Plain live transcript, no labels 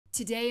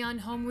Today on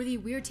Homeworthy,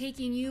 we're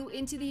taking you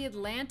into the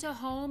Atlanta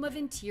home of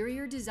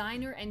interior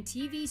designer and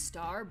TV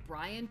star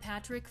Brian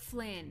Patrick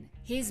Flynn.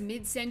 His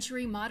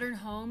mid-century modern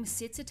home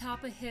sits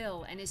atop a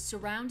hill and is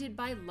surrounded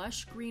by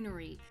lush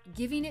greenery,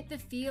 giving it the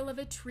feel of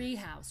a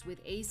treehouse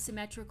with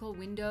asymmetrical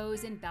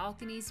windows and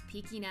balconies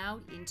peeking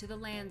out into the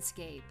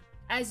landscape.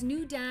 As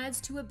new dads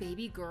to a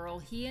baby girl,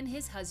 he and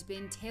his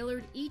husband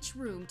tailored each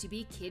room to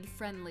be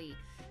kid-friendly,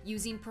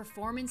 using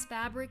performance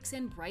fabrics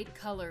and bright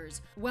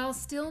colors, while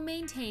still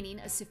maintaining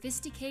a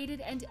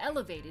sophisticated and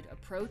elevated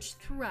approach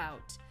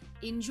throughout.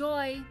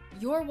 Enjoy!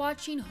 You're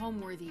watching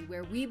Homeworthy,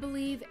 where we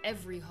believe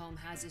every home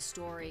has a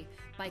story.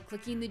 By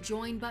clicking the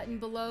join button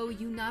below,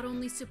 you not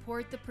only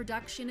support the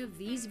production of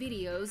these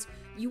videos,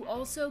 you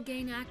also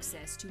gain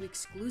access to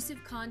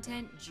exclusive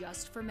content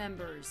just for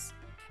members.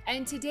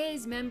 And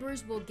today's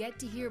members will get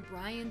to hear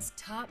Brian's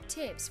top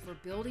tips for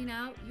building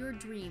out your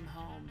dream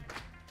home.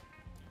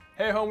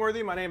 Hey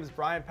Homeworthy, my name is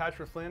Brian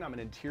Patrick Flynn. I'm an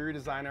interior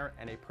designer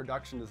and a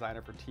production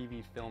designer for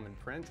TV, film, and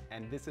print.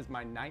 And this is my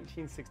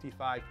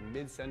 1965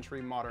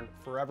 mid-century modern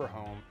forever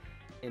home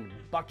in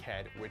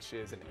Buckhead, which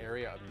is an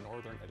area of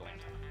northern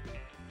Atlanta.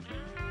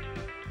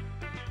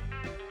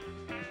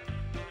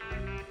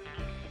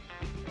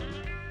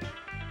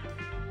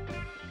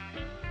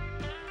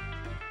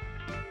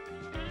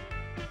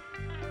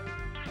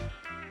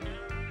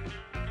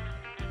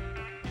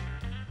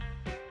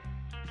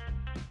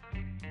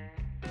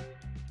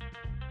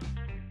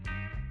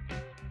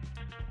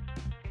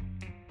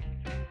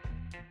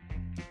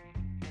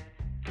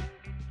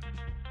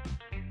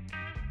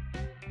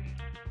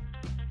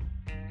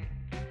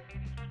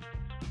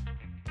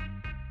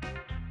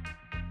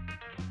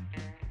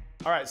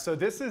 All right, so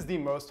this is the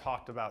most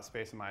talked about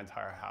space in my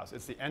entire house.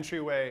 It's the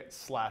entryway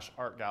 /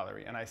 art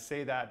gallery. And I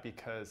say that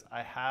because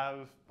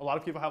a lot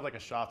of people have like a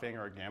shopping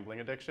or a gambling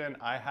addiction.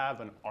 I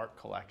have an art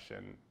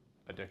collection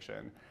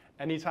addiction.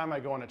 Anytime I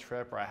go on a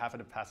trip or I happen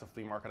to pass a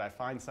flea market, I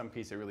find some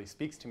piece that really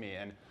speaks to me.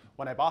 And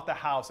when I bought the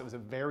house, it was a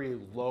very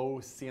low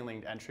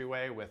ceilinged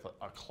entryway with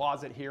a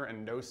closet here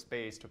and no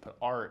space to put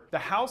art. The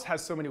house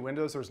has so many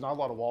windows, there's not a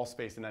lot of wall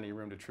space in any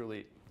room to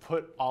truly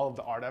put all of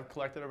the art I've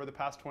collected over the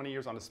past 20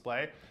 years on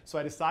display. So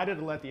I decided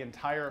to let the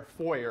entire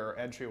foyer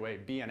entryway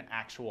be an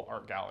actual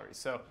art gallery.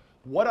 So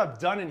what I've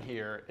done in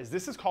here is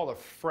this is called a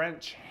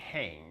French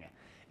hang.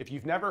 If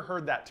you've never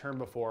heard that term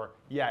before,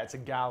 yeah, it's a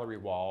gallery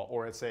wall,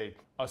 or it's a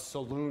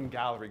saloon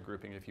gallery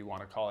grouping if you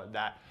want to call it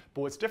that.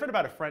 But what's different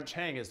about a French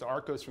hang is the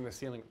art goes from the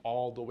ceiling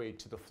all the way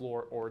to the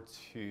floor or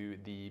to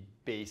the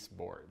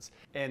baseboards.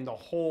 And the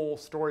whole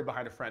story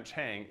behind a French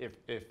hang,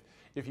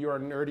 if you are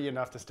nerdy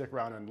enough to stick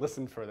around and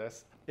listen for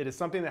this, it is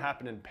something that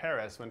happened in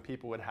Paris when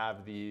people would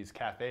have these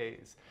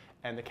cafes,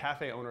 and the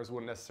cafe owners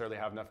wouldn't necessarily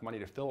have enough money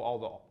to fill all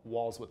the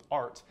walls with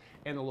art,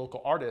 and the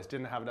local artists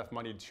didn't have enough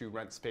money to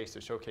rent space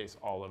to showcase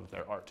all of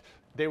their art.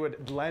 They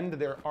would lend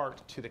their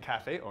art to the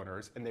cafe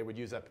owners, and they would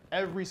use up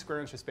every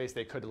square inch of space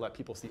they could to let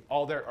people see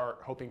all their art,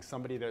 hoping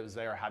somebody that was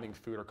there having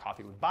food or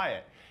coffee would buy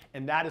it.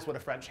 And that is what a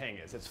French hang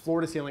is. It's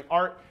floor to ceiling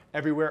art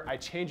everywhere. I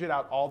change it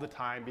out all the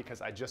time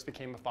because I just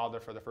became a father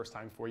for the first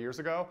time 4 years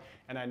ago,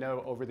 and I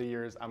know over the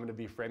years I'm going to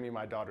be framing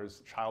my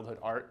daughter's childhood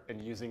art and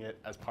using it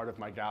as part of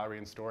my gallery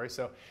and story.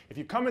 So if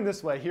you come in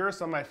this way, here are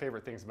some of my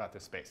favorite things about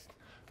this space.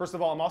 First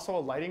of all, I'm also a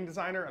lighting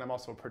designer and I'm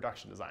also a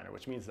production designer,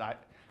 which means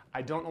that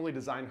I don't only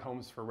design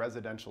homes for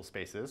residential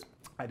spaces,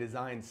 I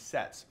design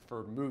sets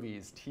for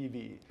movies,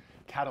 TV,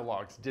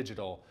 catalogs,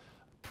 digital,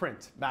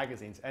 print,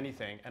 magazines,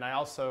 anything. And I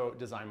also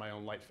design my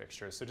own light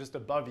fixtures. So just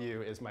above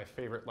you is my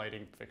favorite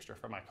lighting fixture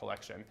from my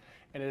collection.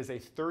 And it is a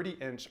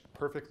 30-inch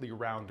perfectly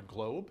round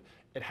globe.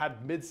 It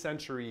had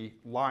mid-century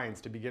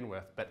lines to begin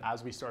with, but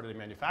as we started to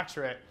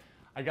manufacture it,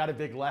 I got a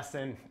big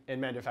lesson in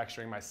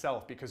manufacturing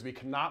myself because we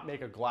could not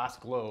make a glass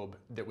globe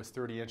that was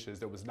 30 inches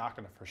that was not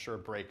going to for sure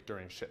break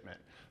during shipment.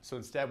 So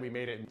instead we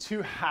made it in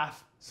 2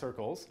 half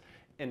circles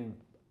in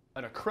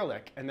an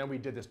acrylic, and then we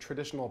did this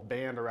traditional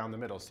band around the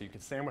middle so you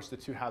could sandwich the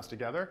 2 halves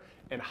together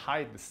and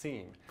hide the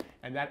seam.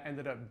 And that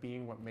ended up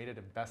being what made it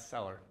a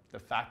bestseller. The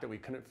fact that we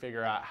couldn't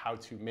figure out how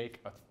to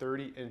make a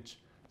 30-inch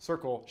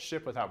circle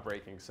ship without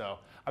breaking. So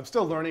I'm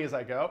still learning as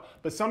I go,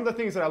 but some of the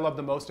things that I love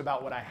the most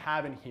about what I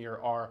have in here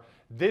are,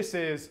 this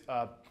is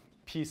a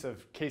piece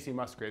of Casey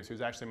Musgraves,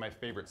 who's actually my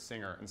favorite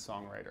singer and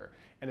songwriter.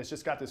 And it's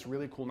just got this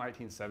really cool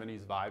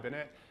 1970s vibe in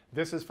it.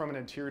 This is from an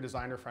interior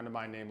designer friend of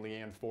mine named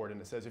Leanne Ford,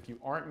 and it says, if you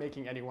aren't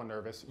making anyone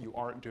nervous, you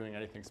aren't doing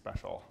anything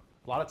special.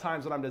 A lot of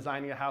times when I'm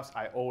designing a house,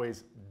 I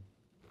always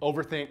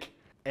overthink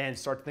and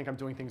start to think I'm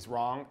doing things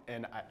wrong.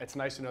 And it's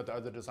nice to know that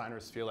other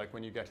designers feel like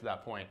when you get to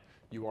that point,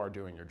 you are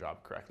doing your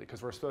job correctly,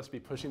 because we're supposed to be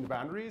pushing the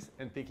boundaries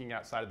and thinking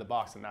outside of the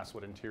box, and that's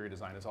what interior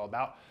design is all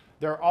about.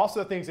 There are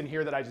also things in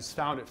here that I just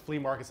found at flea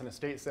markets and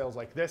estate sales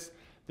like this.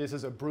 This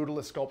is a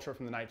brutalist sculpture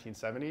from the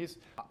 1970s.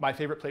 My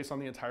favorite place on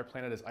the entire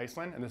planet is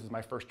Iceland, and this is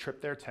my first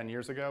trip there 10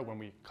 years ago when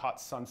we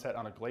caught sunset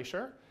on a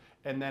glacier.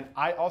 And then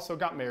I also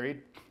got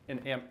married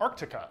in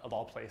Antarctica, of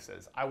all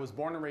places. I was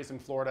born and raised in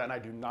Florida, and I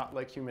do not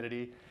like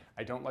humidity.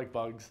 I don't like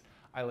bugs.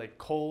 I like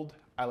cold,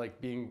 I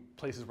like being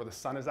places where the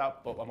sun is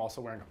out, but I'm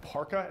also wearing a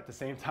parka at the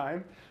same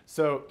time.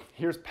 So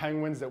here's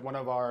penguins that one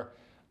of our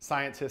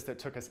scientists that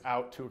took us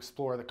out to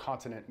explore the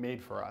continent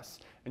made for us.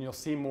 And you'll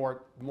see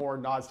more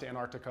nods to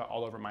Antarctica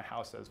all over my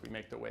house as we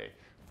make the way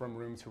from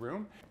room to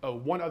room. Oh,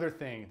 one other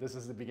thing, this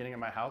is the beginning of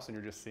my house and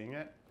you're just seeing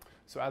it.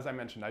 So as I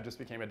mentioned, I just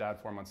became a dad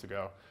 4 months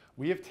ago.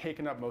 We have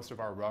taken up most of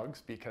our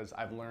rugs because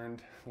I've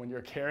learned when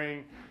you're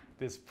carrying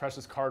this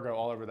precious cargo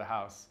all over the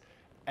house,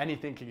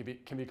 anything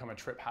can become a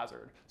trip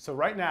hazard. So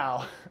right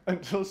now,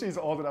 until she's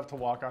old enough to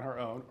walk on her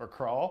own or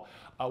crawl,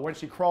 when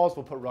she crawls,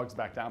 we'll put rugs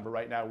back down. But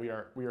right now, we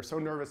are so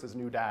nervous as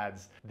new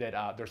dads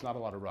that there's not a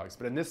lot of rugs.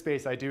 But in this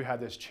space, I do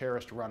have this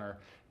cherished runner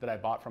that I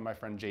bought from my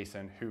friend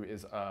Jason, who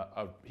is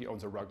he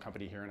owns a rug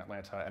company here in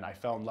Atlanta, and I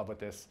fell in love with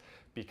this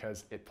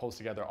because it pulls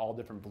together all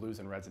different blues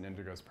and reds and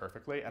indigos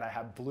perfectly. And I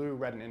have blue,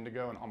 red, and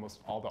indigo in almost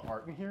all the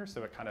art in here,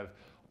 so it kind of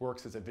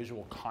works as a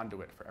visual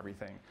conduit for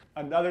everything.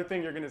 Another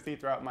thing you're gonna see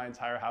throughout my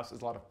entire house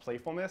is a lot of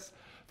playfulness.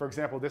 For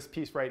example, this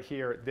piece right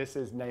here, this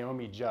is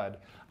Naomi Judd.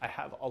 I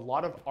have a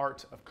lot of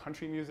art of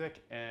country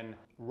music and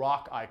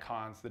rock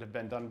icons that have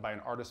been done by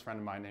an artist friend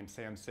of mine named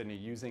Sam Sidney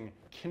using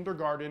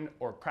kindergarten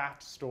or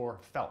craft store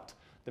felt,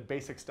 the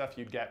basic stuff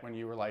you'd get when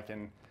you were like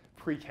in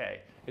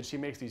pre-K. And she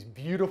makes these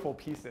beautiful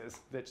pieces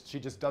that she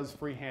just does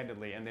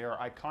free-handedly, and they are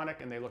iconic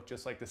and they look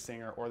just like the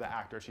singer or the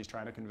actor she's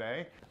trying to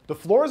convey. The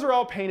floors are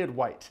all painted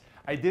white.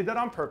 I did that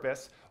on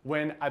purpose.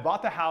 When I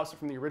bought the house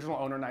from the original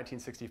owner in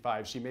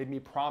 1965, she made me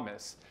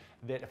promise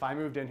that if I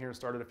moved in here and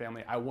started a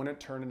family, I wouldn't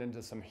turn it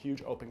into some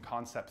huge open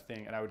concept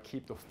thing and I would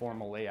keep the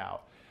formal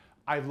layout.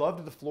 I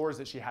loved the floors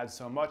that she had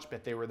so much,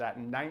 but they were that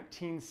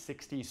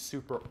 1960s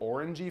super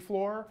orangey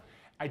floor.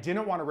 I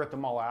didn't want to rip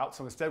them all out,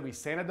 so instead we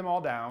sanded them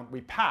all down.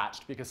 We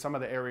patched because some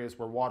of the areas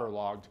were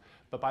waterlogged,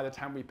 but by the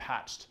time we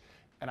patched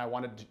and I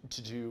wanted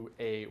to do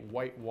a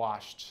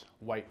whitewashed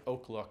white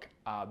oak look,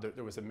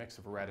 there was a mix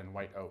of red and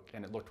white oak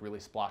and it looked really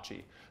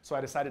splotchy. So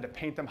I decided to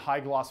paint them high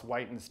gloss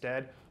white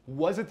instead.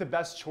 Was it the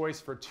best choice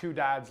for two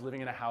dads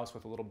living in a house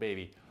with a little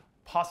baby?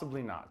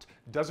 Possibly not.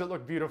 Does it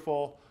look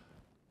beautiful?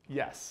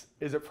 Yes.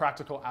 Is it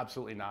practical?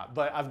 Absolutely not.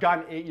 But I've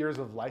gotten 8 years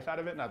of life out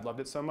of it and I've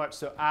loved it so much.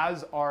 So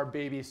as our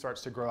baby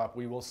starts to grow up,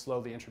 we will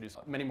slowly introduce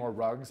many more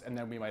rugs and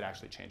then we might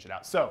actually change it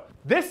out. So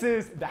this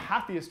is the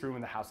happiest room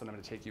in the house that I'm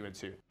going to take you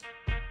into.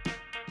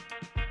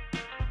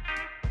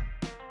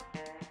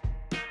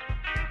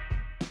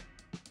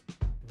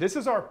 This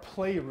is our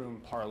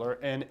playroom parlor,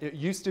 and it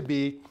used to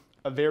be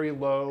a very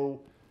low,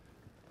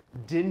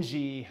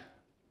 dingy,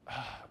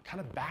 kind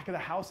of back of the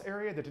house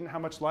area that didn't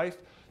have much life.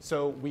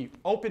 So we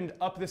opened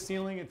up the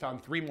ceiling and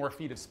found 3 more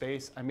feet of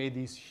space. I made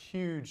these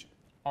huge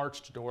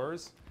arched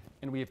doors,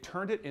 and we have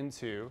turned it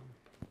into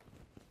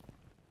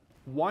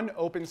one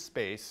open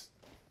space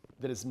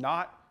that is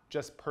not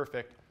just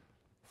perfect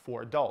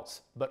for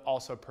adults, but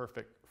also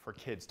perfect for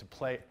kids to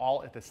play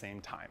all at the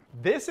same time.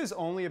 This is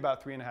only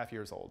about 3.5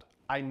 years old.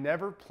 I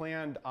never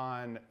planned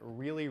on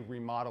really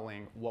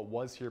remodeling what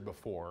was here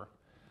before,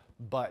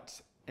 but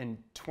in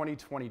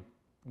 2020,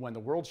 when the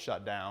world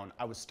shut down,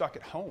 I was stuck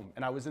at home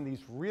and I was in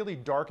these really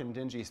dark and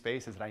dingy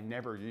spaces that I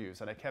never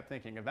used. And I kept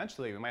thinking,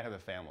 eventually we might have a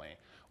family.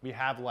 We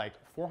have like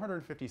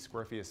 450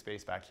 square feet of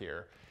space back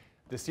here.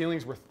 The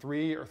ceilings were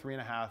 3 or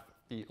 3.5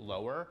 feet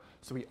lower.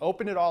 So we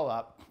opened it all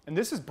up, and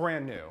this is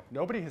brand new.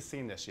 Nobody has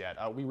seen this yet.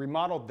 We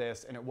remodeled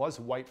this and it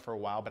was white for a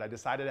while, but I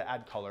decided to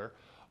add color.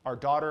 Our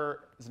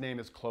daughter's name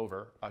is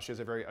Clover. She has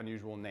a very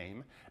unusual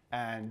name.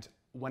 And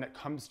when it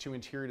comes to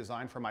interior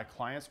design for my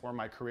clients or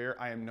my career,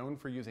 I am known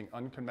for using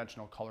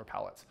unconventional color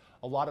palettes.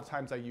 A lot of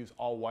times I use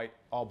all white,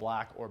 all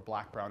black, or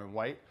black, brown, and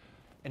white.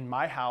 In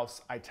my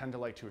house, I tend to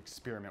like to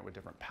experiment with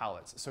different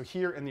palettes. So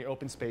here in the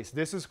open space,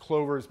 this is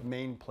Clover's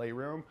main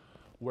playroom,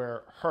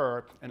 where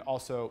her and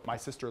also my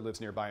sister lives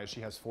nearby, and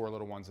she has 4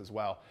 little ones as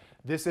well.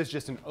 This is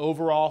just an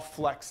overall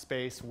flex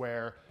space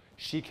where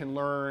she can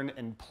learn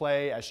and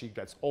play as she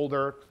gets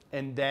older.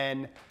 And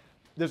then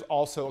there's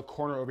also a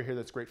corner over here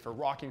that's great for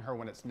rocking her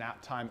when it's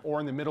nap time,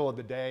 or in the middle of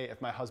the day,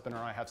 if my husband or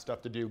I have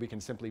stuff to do, we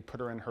can simply put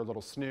her in her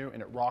little snoo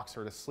and it rocks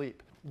her to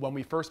sleep. When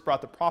we first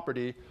bought the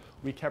property,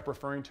 we kept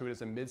referring to it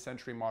as a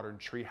mid-century modern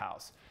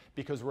treehouse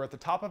because we're at the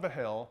top of a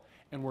hill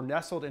and we're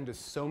nestled into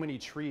so many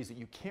trees that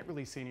you can't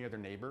really see any other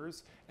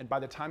neighbors. And by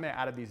the time I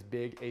added these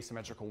big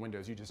asymmetrical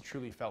windows, you just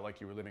truly felt like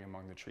you were living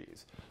among the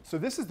trees. So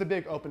this is the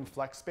big open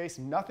flex space.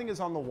 Nothing is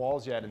on the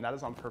walls yet, and that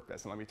is on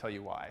purpose, and let me tell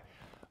you why.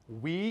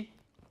 We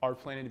are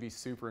planning to be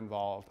super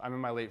involved. I'm in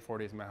my late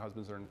 40s and my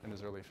husband's in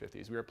his early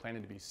 50s. We are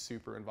planning to be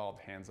super involved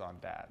hands-on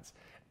dads.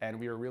 And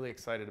we are really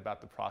excited about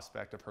the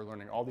prospect of her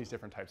learning all these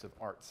different types of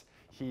arts.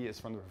 He is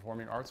from the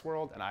performing arts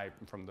world and I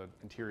am from the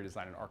interior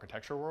design and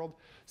architecture world.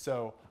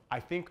 So I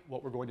think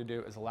what we're going to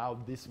do is allow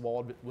this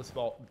wall,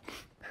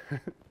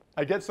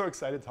 I get so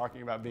excited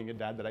talking about being a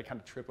dad that I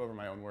kind of trip over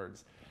my own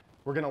words.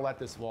 We're gonna let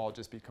this wall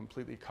just be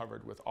completely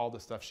covered with all the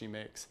stuff she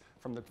makes,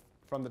 from the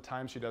from the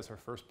time she does her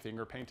first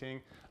finger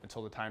painting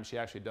until the time she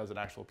actually does an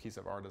actual piece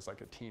of art as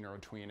like a teen or a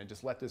tween, and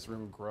just let this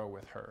room grow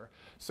with her.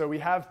 So we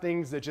have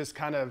things that just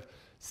kind of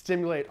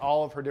stimulate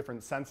all of her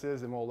different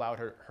senses and will allow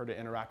her to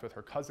interact with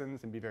her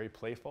cousins and be very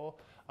playful.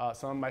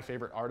 Some of my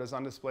favorite art is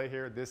on display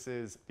here. This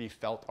is the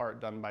felt art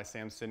done by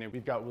Sam Sidney.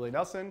 We've got Willie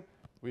Nelson,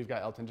 we've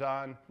got Elton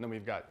John, and then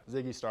we've got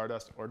Ziggy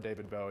Stardust or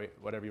David Bowie,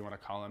 whatever you want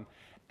to call him.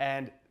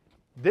 And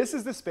this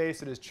is the space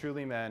that is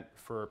truly meant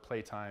for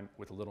playtime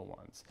with little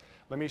ones.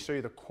 Let me show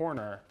you the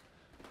corner.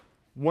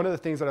 One of the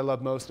things that I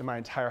love most in my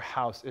entire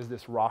house is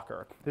this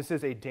rocker. This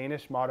is a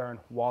Danish modern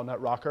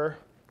walnut rocker.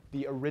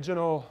 The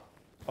original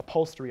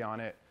upholstery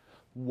on it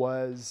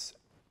was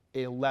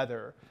a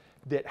leather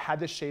that had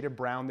this shade of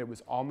brown that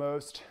was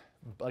almost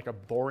like a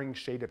boring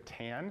shade of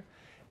tan.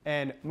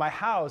 And my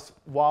house,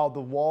 while the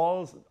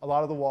walls, a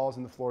lot of the walls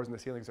and the floors and the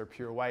ceilings are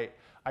pure white,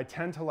 I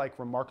tend to like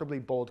remarkably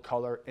bold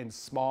color in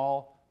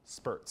small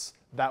spurts.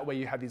 That way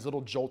you have these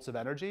little jolts of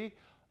energy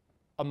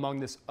among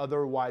this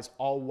otherwise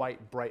all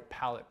white bright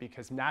palette,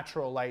 because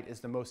natural light is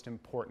the most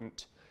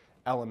important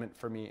element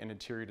for me in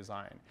interior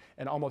design.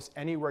 And almost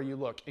anywhere you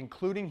look,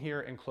 including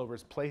here in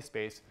Clover's play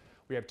space,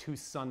 we have 2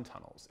 sun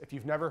tunnels. If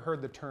you've never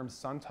heard the term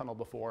sun tunnel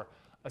before,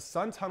 a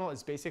sun tunnel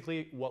is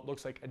basically what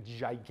looks like a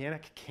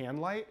gigantic can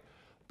light,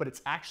 but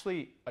it's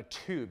actually a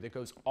tube that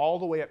goes all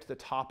the way up to the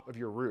top of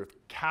your roof,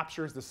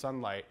 captures the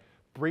sunlight,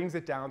 brings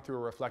it down through a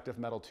reflective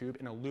metal tube,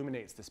 and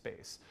illuminates the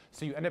space.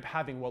 So you end up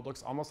having what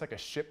looks almost like a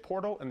ship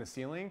portal in the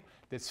ceiling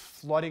that's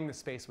flooding the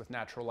space with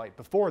natural light.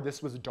 Before,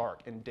 this was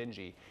dark and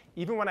dingy.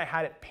 Even when I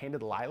had it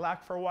painted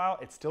lilac for a while,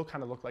 it still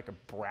kind of looked like a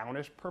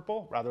brownish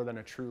purple rather than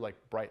a true like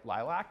bright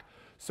lilac.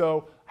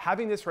 So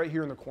having this right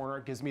here in the corner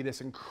gives me this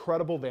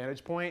incredible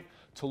vantage point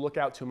to look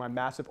out to my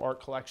massive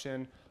art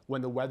collection.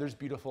 When the weather's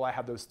beautiful, I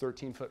have those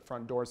 13-foot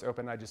front doors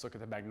open, and I just look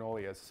at the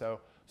magnolias. So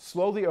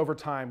slowly over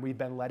time, we've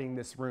been letting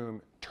this room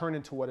turn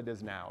into what it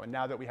is now. And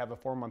now that we have a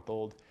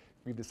 4-month-old,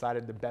 we've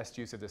decided the best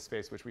use of this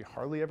space, which we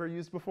hardly ever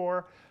used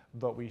before,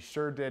 but we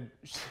sure did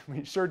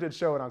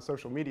show it on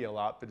social media a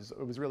lot, but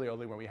it was really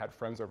only when we had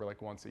friends over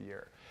like once a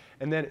year.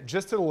 And then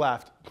just to the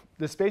left,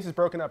 the space is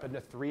broken up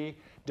into 3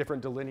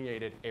 different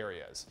delineated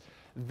areas.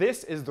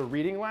 This is the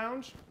reading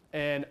lounge,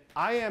 and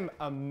I am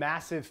a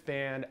massive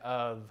fan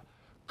of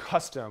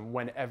custom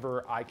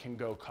whenever I can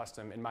go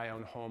custom in my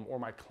own home or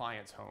my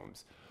clients'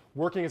 homes.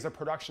 Working as a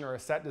production or a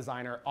set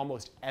designer,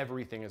 almost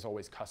everything is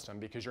always custom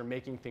because you're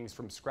making things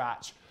from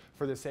scratch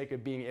for the sake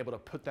of being able to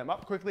put them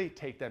up quickly,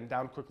 take them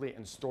down quickly,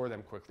 and store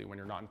them quickly when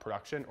you're not in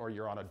production or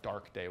you're on a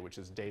dark day, which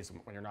is days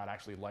when you're not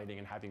actually lighting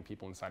and having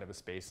people inside of a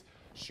space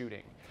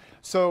shooting.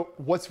 So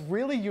what's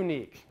really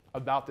unique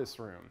about this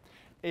room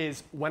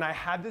is when I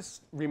had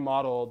this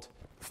remodeled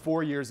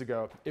 4 years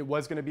ago, it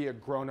was going to be a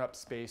grown-up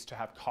space to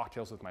have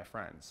cocktails with my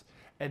friends.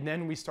 And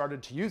then we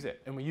started to use it,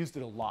 and we used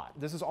it a lot.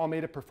 This is all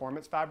made of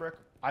performance fabric.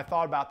 I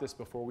thought about this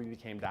before we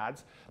became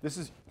dads.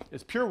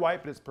 It's pure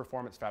white, but it's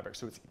performance fabric,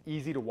 so it's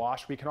easy to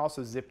wash. We can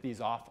also zip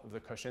these off of the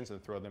cushions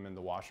and throw them in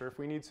the washer if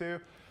we need to.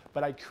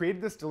 But I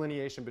created this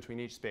delineation between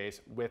each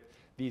space with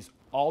these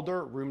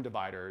alder room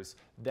dividers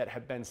that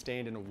have been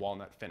stained in a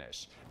walnut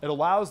finish. It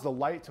allows the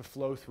light to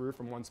flow through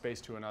from one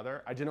space to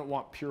another. I didn't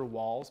want pure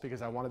walls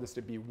because I wanted this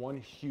to be one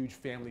huge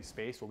family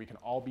space where we can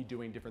all be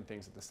doing different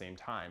things at the same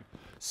time.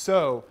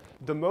 So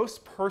the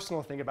most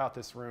personal thing about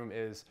this room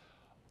is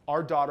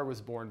our daughter was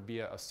born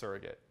via a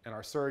surrogate, and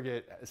our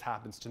surrogate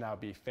happens to now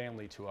be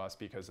family to us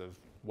because of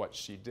what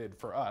she did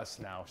for us.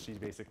 Now she's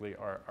basically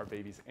our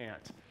baby's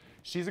aunt.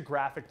 She's a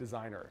graphic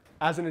designer.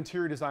 As an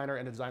interior designer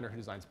and a designer who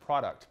designs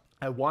product,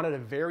 I wanted a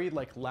very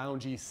like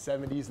loungy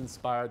 70s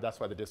inspired, that's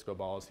why the disco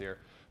ball is here,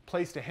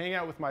 place to hang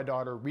out with my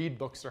daughter, read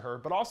books to her,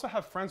 but also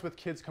have friends with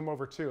kids come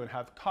over too and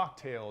have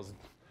cocktails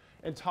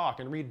and talk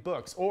and read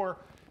books. Or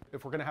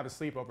if we're gonna have a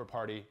sleepover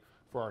party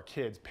for our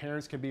kids,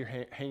 parents can be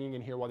hanging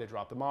in here while they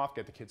drop them off,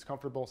 get the kids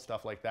comfortable,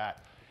 stuff like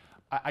that.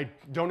 I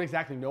don't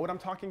exactly know what I'm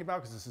talking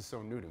about because this is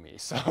so new to me.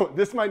 So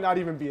this might not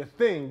even be a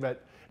thing,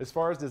 but as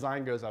far as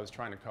design goes, I was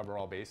trying to cover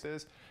all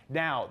bases.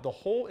 Now, the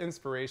whole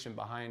inspiration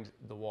behind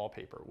the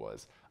wallpaper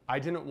was I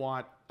didn't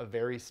want a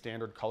very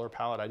standard color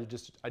palette. I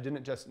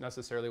didn't just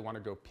necessarily want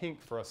to go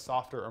pink for a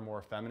softer or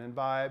more feminine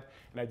vibe,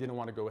 and I didn't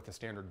want to go with a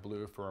standard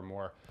blue for a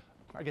more,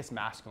 I guess,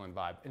 masculine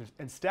vibe.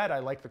 Instead, I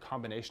like the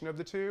combination of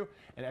the two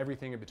and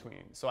everything in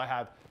between. So I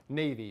have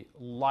navy,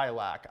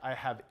 lilac, I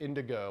have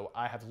indigo,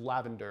 I have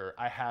lavender,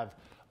 I have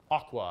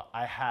aqua,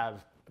 I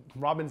have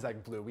robin's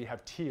egg blue, we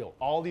have teal,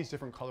 all these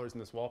different colors in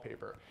this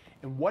wallpaper.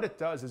 And what it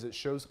does is it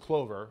shows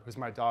Clover, who's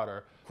my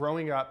daughter,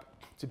 growing up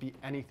to be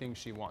anything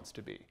she wants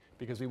to be,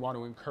 because we want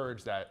to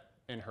encourage that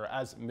in her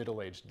as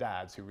middle-aged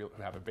dads who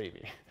have a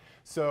baby.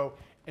 So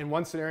in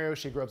one scenario,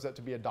 she grows up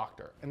to be a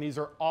doctor. And these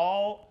are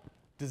all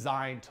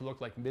designed to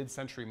look like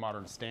mid-century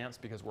modern stamps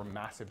because we're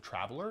massive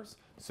travelers.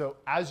 So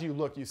as you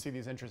look, you see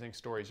these interesting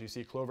stories. You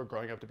see Clover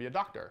growing up to be a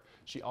doctor.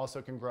 She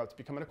also can grow up to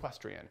become an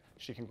equestrian.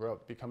 She can grow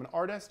up to become an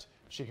artist.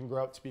 She can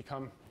grow up to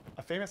become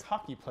a famous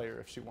hockey player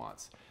if she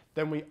wants.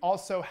 Then we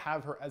also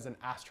have her as an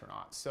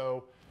astronaut.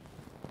 So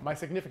my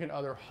significant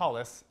other,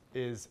 Hollis,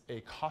 is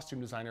a costume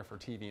designer for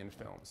TV and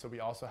film. So we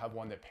also have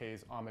one that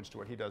pays homage to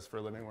what he does for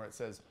a living, where it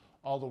says,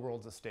 all the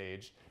world's a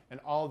stage. And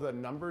all the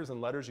numbers and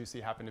letters you see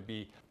happen to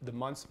be the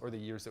months or the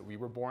years that we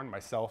were born.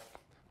 Myself,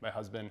 my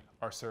husband,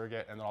 our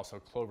surrogate, and then also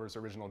Clover's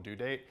original due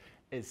date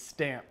is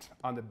stamped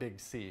on the big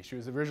C. She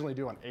was originally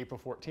due on April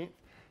 14th,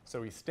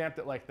 so we stamped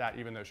it like that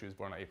even though she was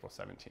born on April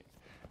 17th.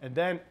 And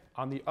then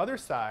on the other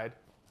side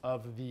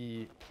of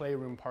the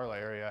playroom parlor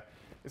area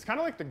is kind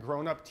of like the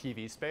grown-up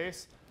TV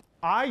space.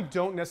 I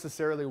don't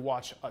necessarily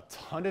watch a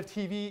ton of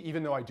TV,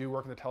 even though I do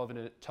work in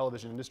the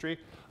television industry.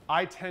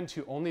 I tend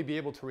to only be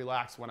able to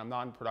relax when I'm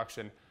not in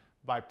production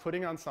by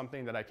putting on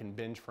something that I can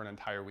binge for an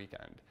entire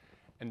weekend.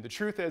 And the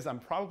truth is, I'm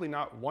probably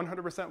not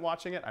 100%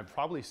 watching it. I'm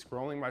probably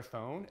scrolling my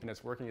phone and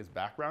it's working as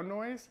background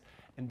noise.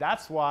 And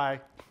that's why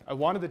I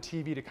wanted the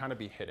TV to kind of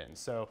be hidden.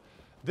 So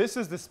this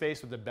is the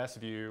space with the best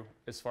view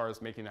as far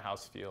as making the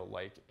house feel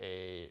like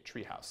a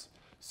treehouse.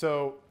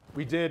 So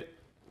we did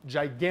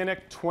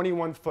gigantic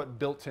 21-foot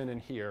built-in in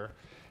here.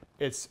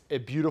 It's a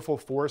beautiful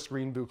forest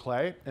green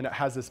boucle, and it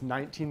has this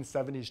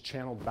 1970s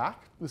channeled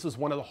back. This is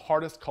one of the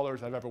hardest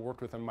colors I've ever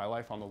worked with in my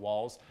life on the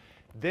walls.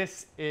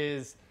 This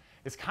is,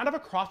 it's kind of a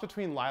cross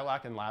between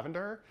lilac and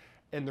lavender.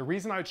 And the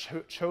reason I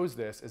chose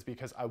this is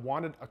because I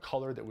wanted a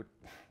color that would,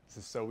 this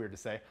is so weird to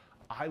say,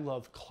 I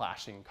love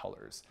clashing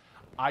colors.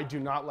 I do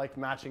not like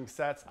matching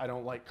sets. I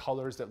don't like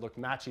colors that look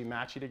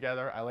matchy-matchy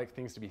together. I like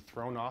things to be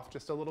thrown off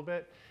just a little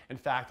bit. In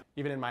fact,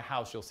 even in my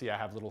house, you'll see I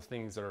have little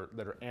things that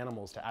are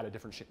animals to add a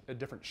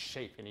different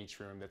shape in each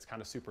room that's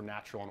kind of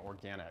supernatural and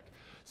organic.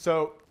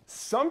 So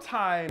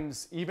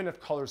sometimes, even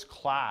if colors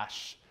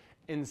clash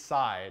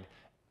inside,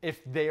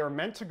 if they are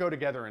meant to go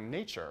together in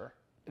nature,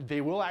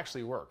 they will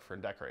actually work for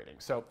decorating.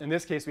 So in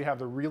this case, we have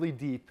the really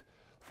deep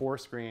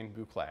forest green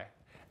boucle,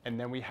 and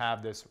then we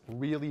have this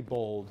really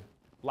bold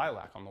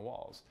lilac on the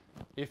walls.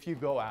 If you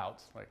go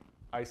out, like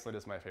Iceland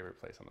is my favorite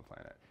place on the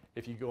planet.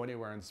 If you go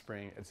anywhere in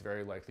spring, it's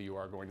very likely you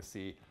are going to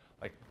see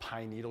like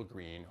pine needle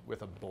green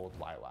with a bold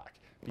lilac.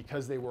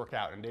 Because they work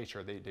out in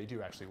nature, they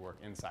do actually work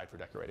inside for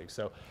decorating.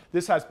 So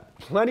this has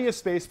plenty of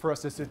space for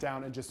us to sit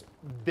down and just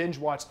binge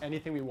watch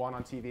anything we want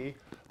on TV,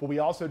 but we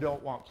also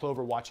don't want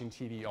Clover watching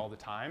TV all the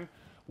time,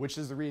 which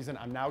is the reason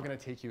I'm now gonna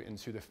take you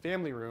into the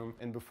family room.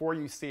 And before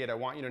you see it, I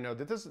want you to know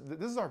that this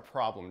is our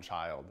problem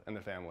child in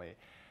the family.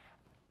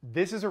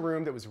 This is a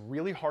room that was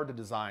really hard to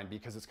design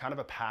because it's kind of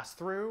a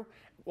pass-through.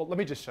 Well, let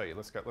me just show you.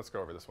 Let's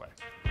go over this way.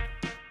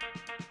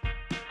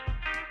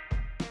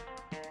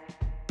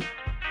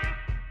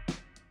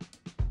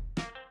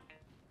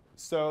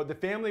 So the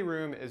family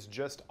room is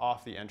just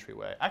off the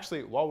entryway.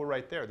 Actually, while we're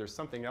right there, there's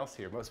something else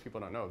here most people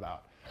don't know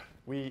about.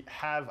 We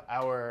have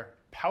our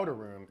powder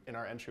room in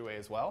our entryway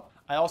as well.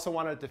 I also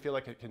wanted it to feel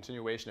like a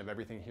continuation of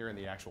everything here in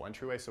the actual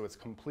entryway, so it's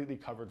completely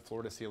covered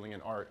floor to ceiling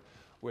in art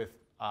with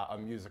a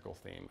musical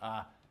theme.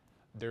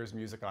 There's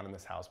music on in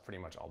this house pretty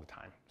much all the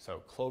time.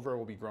 So Clover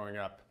will be growing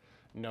up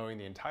knowing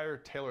the entire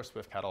Taylor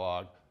Swift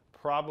catalog,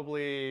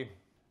 probably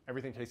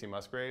everything Casey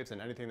Musgraves and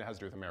anything that has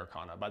to do with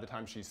Americana. By the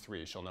time she's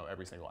 3, she'll know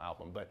every single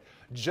album. But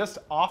just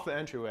off the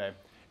entryway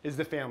is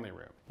the family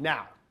room.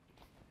 Now,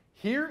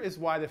 here is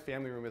why the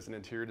family room as an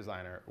interior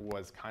designer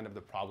was kind of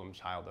the problem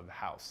child of the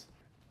house.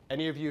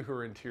 Any of you who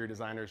are interior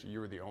designers,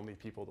 you are the only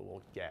people that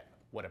will get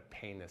what a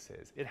pain this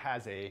is. It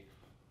has a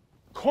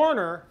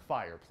corner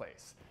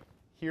fireplace.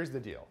 Here's the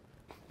deal.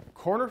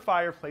 Corner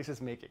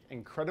fireplaces make it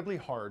incredibly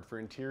hard for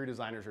interior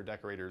designers or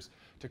decorators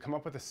to come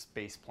up with a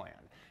space plan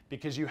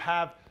because you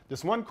have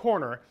this one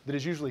corner that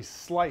is usually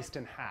sliced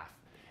in half.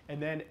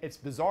 And then it's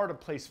bizarre to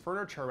place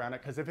furniture around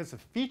it because if it's a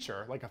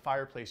feature, like a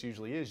fireplace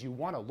usually is, you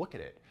want to look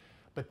at it.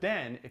 But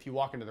then if you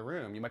walk into the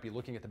room, you might be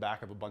looking at the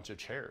back of a bunch of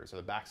chairs or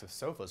the backs of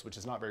sofas, which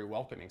is not very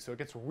welcoming. So it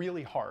gets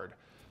really hard.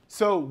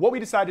 So what we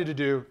decided to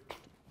do,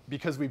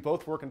 because we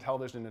both work in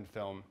television and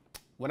film,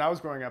 when I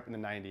was growing up in the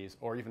 90s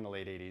or even the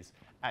late 80s,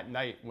 at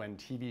night when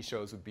TV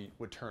shows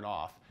would turn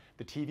off,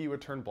 the TV would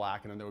turn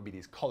black and then there would be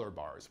these color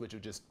bars, which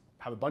would just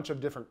have a bunch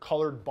of different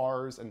colored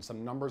bars and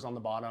some numbers on the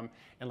bottom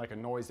and like a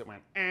noise that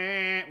went,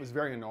 eh. It was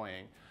very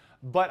annoying.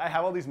 But I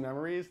have all these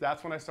memories.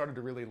 That's when I started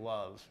to really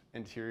love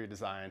interior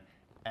design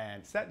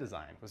and set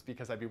design, was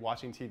because I'd be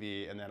watching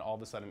TV and then all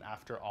of a sudden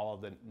after all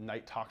of the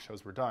night talk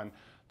shows were done,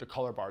 the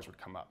color bars would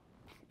come up.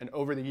 And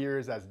over the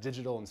years as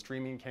digital and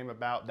streaming came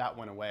about, that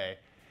went away.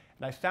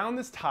 And I found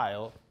this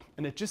tile,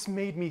 and it just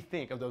made me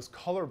think of those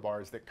color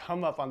bars that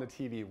come up on the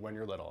TV when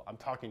you're little. I'm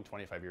talking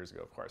 25 years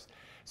ago, of course.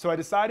 So I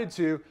decided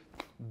to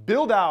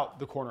build out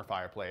the corner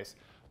fireplace,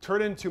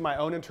 turn into my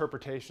own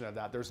interpretation of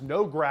that. There's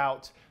no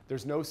grout,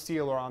 there's no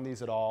sealer on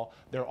these at all.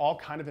 They're all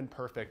kind of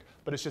imperfect,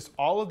 but it's just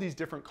all of these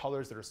different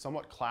colors that are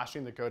somewhat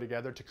clashing that go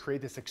together to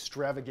create this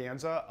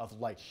extravaganza of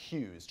like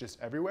hues just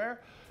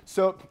everywhere.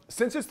 So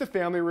since it's the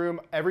family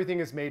room, everything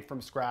is made from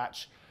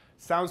scratch.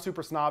 Sounds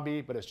super snobby,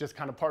 but it's just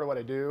kind of part of what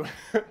I do.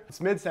 It's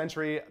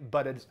mid-century,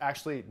 but it's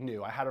actually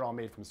new. I had it all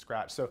made from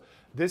scratch. So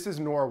this is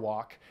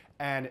Norwalk,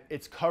 and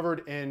it's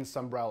covered in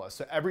Sunbrella.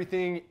 So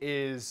everything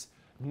is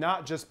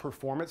not just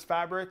performance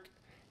fabric.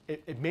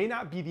 It may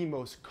not be the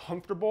most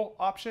comfortable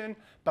option,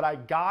 but I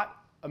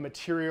got a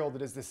material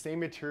that is the same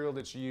material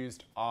that's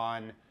used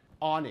on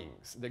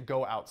awnings that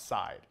go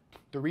outside.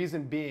 The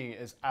reason being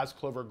is as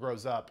clover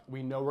grows up,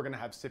 we know we're going to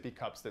have sippy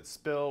cups that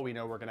spill. We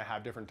know we're going to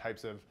have different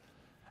types of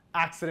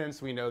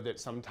accidents. We know that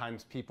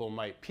sometimes people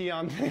might pee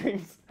on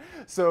things.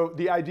 So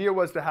the idea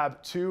was to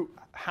have two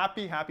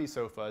happy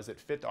sofas that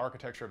fit the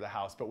architecture of the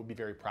house, but would be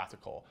very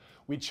practical.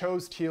 We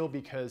chose teal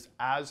because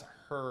as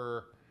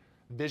her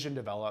vision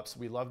develops,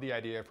 we love the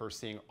idea of her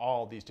seeing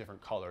all these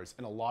different colors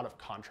and a lot of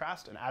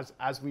contrast. And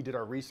as we did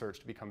our research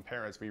to become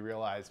parents, we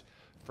realized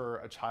for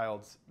a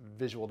child's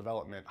visual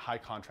development, high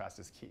contrast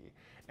is key.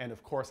 And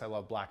of course, I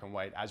love black and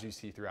white. As you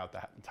see throughout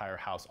the entire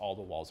house, all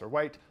the walls are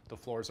white, the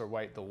floors are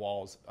white, the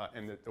walls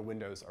and the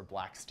windows are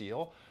black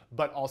steel,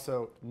 but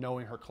also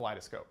knowing her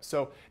kaleidoscope.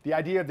 So the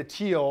idea of the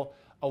teal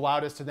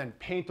allowed us to then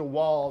paint the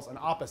walls on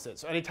opposite.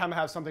 So anytime I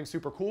have something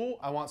super cool,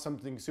 I want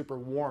something super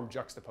warm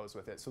juxtaposed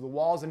with it. So the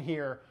walls in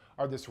here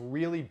are this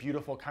really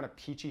beautiful kind of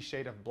peachy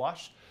shade of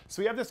blush.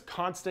 So we have this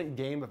constant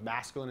game of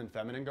masculine and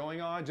feminine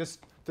going on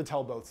just to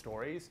tell both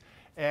stories.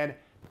 And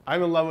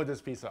I'm in love with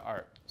this piece of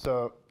art.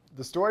 So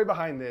the story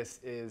behind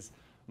this is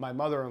my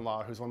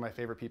mother-in-law, who's one of my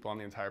favorite people on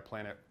the entire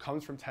planet,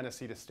 comes from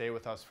Tennessee to stay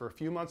with us for a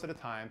few months at a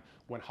time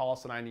when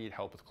Hollis and I need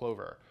help with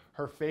Clover.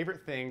 Her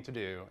favorite thing to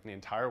do in the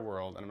entire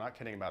world, and I'm not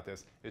kidding about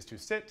this, is to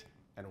sit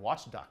and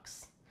watch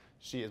ducks.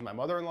 She is my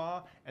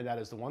mother-in-law, and that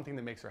is the one thing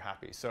that makes her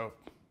happy. So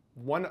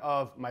one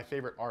of my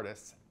favorite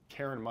artists,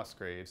 Karen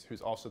Musgraves,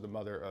 who's also the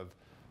mother of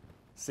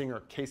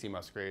singer Casey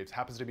Musgraves,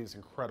 happens to be this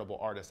incredible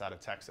artist out of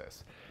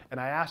Texas. And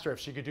I asked her if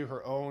she could do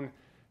her own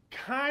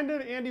kind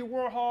of Andy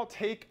Warhol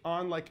take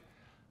on like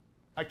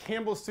a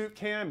Campbell's soup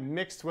can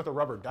mixed with a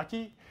rubber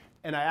ducky.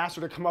 And I asked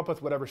her to come up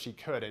with whatever she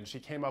could, and she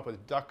came up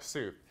with duck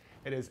soup.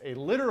 It is a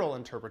literal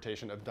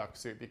interpretation of duck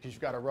soup because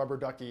you've got a rubber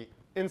ducky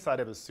inside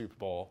of a soup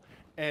bowl.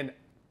 And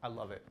I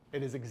love it.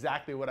 It is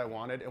exactly what I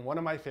wanted. And one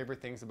of my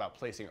favorite things about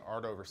placing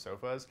art over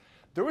sofas,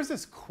 there was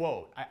this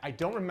quote, I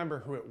don't remember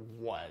who it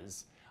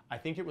was. I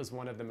think it was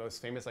one of the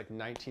most famous like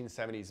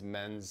 1970s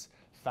men's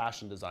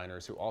fashion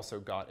designers who also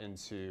got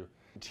into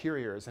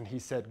interiors, and he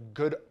said,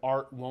 "Good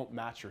art won't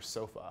match your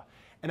sofa."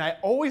 And I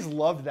always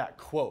loved that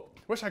quote.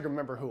 Wish I could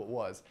remember who it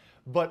was,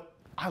 but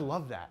I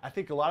love that. I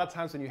think a lot of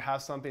times when you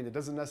have something that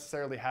doesn't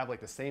necessarily have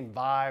like the same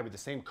vibe or the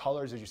same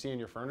colors as you see in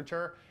your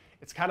furniture,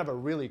 it's kind of a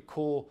really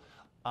cool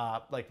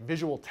like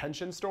visual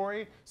tension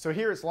story. So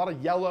here it's a lot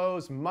of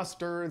yellows,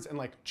 mustards, and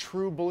like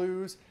true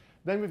blues.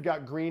 Then we've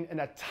got green and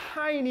a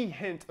tiny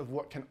hint of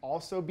what can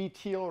also be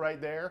teal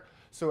right there.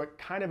 So it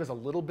kind of is a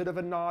little bit of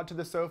a nod to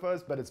the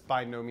sofas, but it's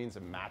by no means a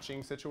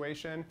matching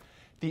situation.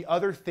 The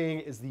other thing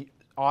is the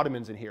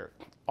ottomans in here.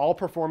 All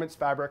performance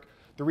fabric.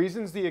 The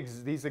reasons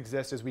these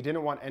exist is we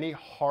didn't want any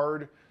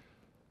hard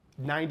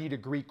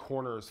 90-degree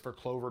corners for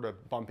Clover to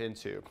bump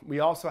into. We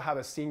also have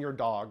a senior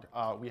dog.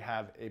 We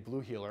have a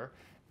blue heeler.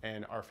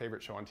 And our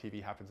favorite show on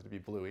TV happens to be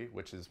Bluey,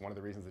 which is one of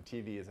the reasons the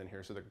TV is in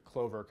here so that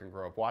Clover can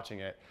grow up watching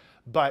it.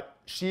 But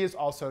she is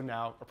also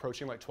now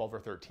approaching like 12 or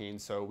 13,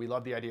 so we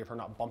love the idea of her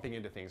not bumping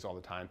into things all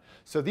the time.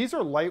 So these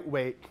are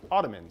lightweight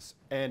ottomans,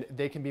 and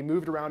they can be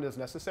moved around as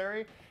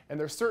necessary. And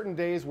there's certain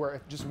days where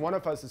if just one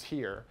of us is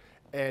here,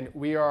 and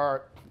we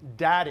are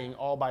dadding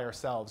all by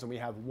ourselves, and we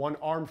have one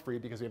arm free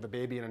because we have a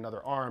baby and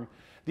another arm,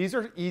 these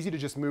are easy to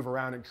just move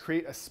around and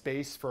create a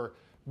space for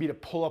me to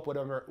pull up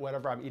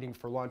whatever I'm eating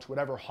for lunch,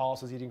 whatever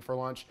Hollis is eating for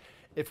lunch.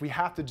 If we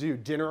have to do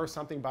dinner or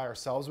something by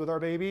ourselves with our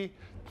baby,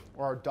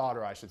 or our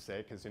daughter, I should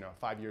say, because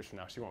 5 years from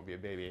now she won't be a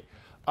baby.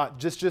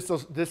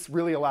 This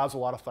really allows a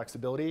lot of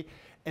flexibility.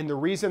 And the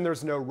reason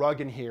there's no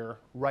rug in here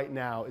right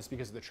now is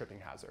because of the tripping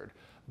hazard.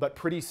 But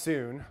pretty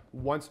soon,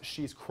 once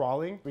she's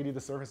crawling, we need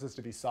the surfaces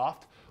to be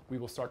soft. We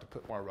will start to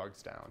put more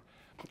rugs down.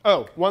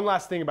 Oh, one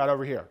last thing about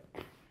over here.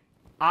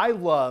 I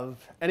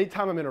love,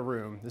 anytime I'm in a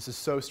room, this is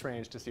so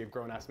strange to see a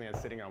grown-ass man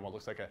sitting on what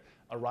looks like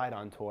a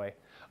ride-on toy.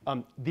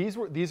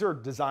 These are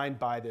designed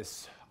by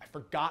this, I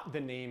forgot the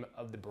name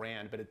of the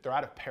brand, but they're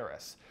out of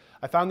Paris.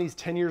 I found these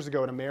 10 years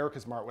ago at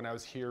America's Mart when I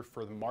was here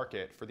for the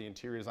market, for the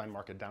interior design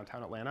market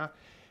downtown Atlanta.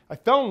 I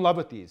fell in love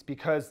with these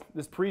because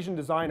this Parisian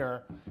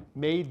designer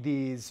made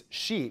these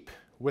sheep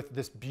with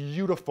this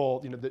beautiful,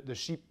 the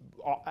sheep,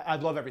 I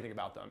love everything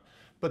about them.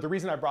 But the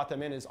reason I brought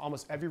them in is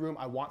almost every room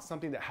I want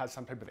something that has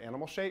some type of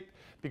animal shape,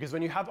 because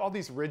when you have all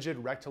these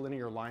rigid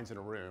rectilinear lines in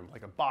a room,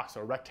 like a box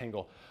or a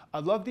rectangle, I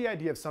love the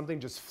idea of something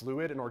just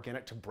fluid and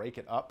organic to break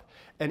it up.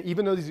 And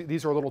even though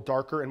these are a little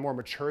darker and more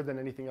mature than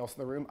anything else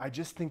in the room, I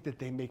just think that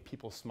they make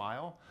people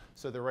smile.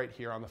 So they're right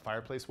here on the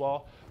fireplace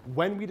wall.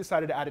 When we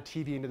decided to add a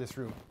TV into this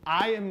room,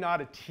 I am not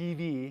a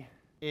TV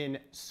in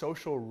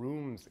social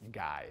rooms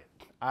guy.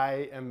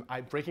 I'm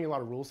breaking a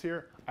lot of rules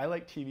here. I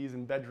like TVs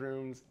in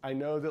bedrooms. I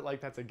know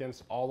that that's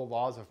against all the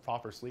laws of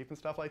proper sleep and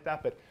stuff like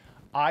that, but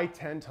I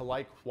tend to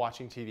like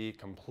watching TV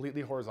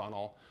completely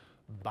horizontal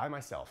by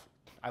myself.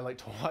 I like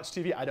to watch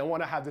TV. I don't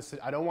want to have this,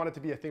 I don't want it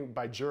to be a thing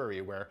by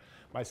jury where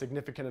my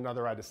significant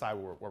another, I decide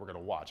what we're going to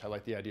watch. I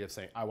like the idea of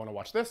saying, I want to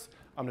watch this,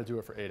 I'm going to do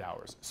it for 8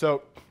 hours.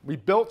 So we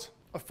built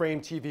a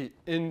frame TV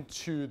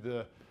into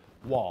the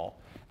wall.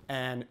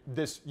 And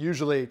this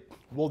usually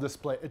will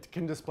display, it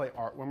can display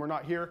art when we're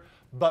not here,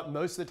 but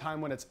most of the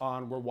time when it's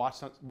on,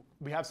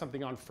 we have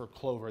something on for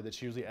Clover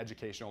that's usually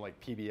educational, like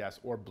PBS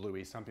or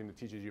Bluey, something that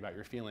teaches you about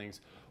your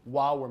feelings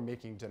while we're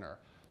making dinner.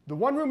 The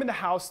one room in the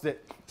house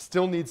that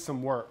still needs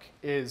some work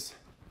is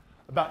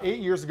about 8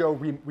 years ago,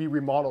 we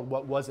remodeled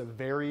what was a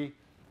very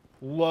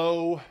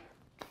low,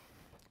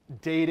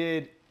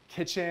 dated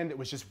kitchen that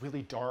was just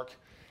really dark.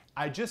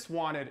 I just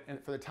wanted,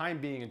 and for the time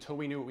being, until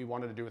we knew what we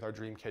wanted to do with our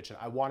dream kitchen,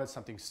 I wanted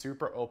something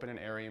super open and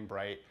airy and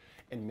bright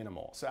and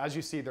minimal. So as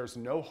you see, there's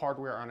no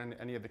hardware on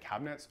any of the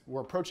cabinets.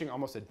 We're approaching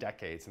almost a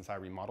decade since I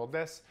remodeled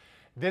this.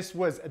 This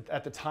was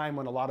at the time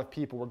when a lot of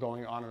people were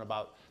going on and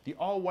about the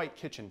all-white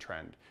kitchen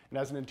trend. And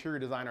as an interior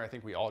designer, I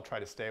think we all try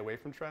to stay away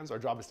from trends. Our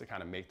job is to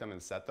kind of make them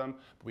and set them,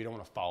 but we don't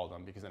want to follow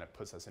them because then it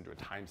puts us into a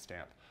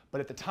timestamp. But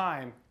at the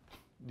time,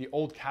 the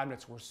old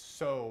cabinets were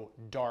so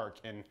dark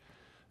and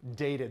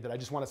dated that I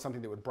just wanted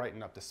something that would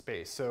brighten up the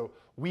space. So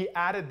we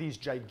added these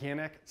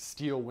gigantic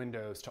steel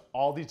windows to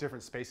all these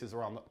different spaces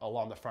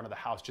along the front of the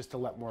house just to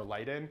let more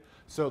light in.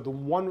 So the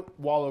one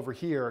wall over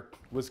here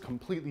was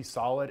completely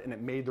solid and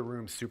it made the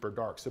room super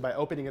dark. So by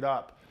opening it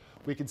up,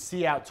 we could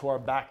see out to our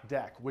back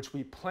deck, which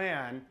we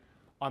plan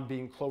on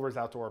being Clover's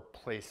outdoor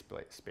play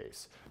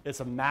space. It's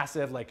a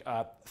massive, like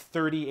a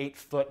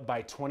 38-foot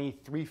by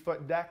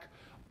 23-foot deck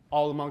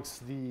all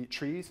amongst the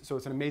trees. So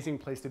it's an amazing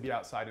place to be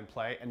outside and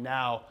play. And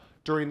now,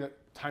 during the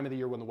time of the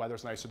year when the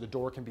weather's nice, so the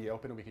door can be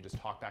open and we can just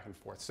talk back and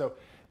forth. So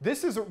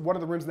this is one of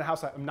the rooms in the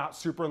house I'm not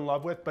super in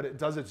love with, but it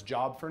does its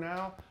job for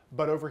now.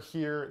 But over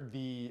here,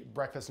 the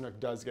breakfast nook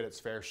does get its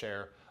fair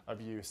share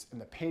of use. And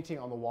the painting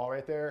on the wall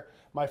right there,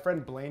 my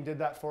friend Blaine did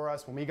that for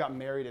us. When we got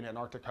married in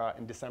Antarctica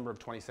in December of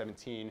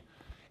 2017,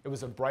 it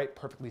was a bright,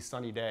 perfectly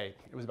sunny day.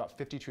 It was about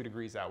 52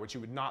 degrees out, which you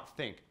would not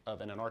think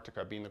of in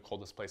Antarctica being the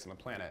coldest place on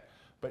the planet.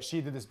 But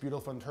she did this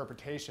beautiful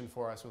interpretation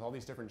for us with all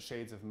these different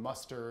shades of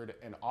mustard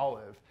and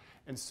olive.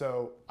 And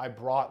so I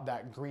brought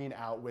that green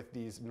out with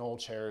these knoll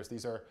chairs.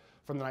 These are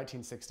from the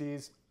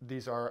 1960s.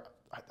 These are,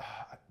 I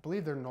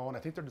believe they're knoll, and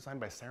I think they're designed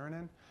by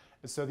Saarinen.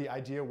 And so the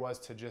idea was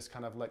to just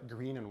kind of let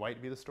green and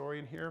white be the story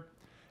in here.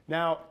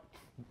 Now,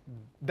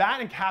 that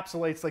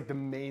encapsulates like the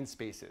main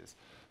spaces.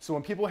 So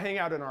when people hang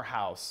out in our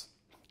house,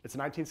 it's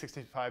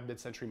 1965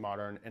 mid-century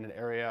modern in an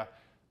area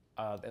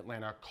of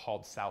Atlanta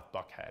called South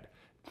Buckhead.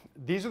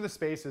 These are the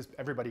spaces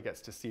everybody gets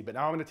to see, but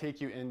now I'm going to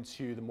take you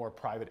into the more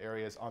private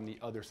areas on the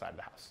other side of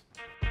the house.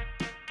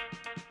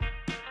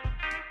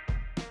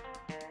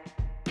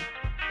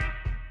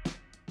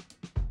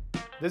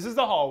 This is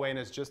the hallway and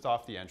it's just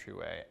off the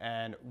entryway,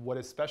 and what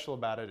is special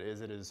about it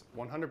is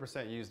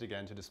 100% used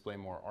again to display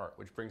more art,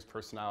 which brings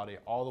personality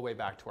all the way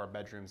back to our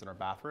bedrooms and our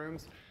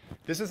bathrooms.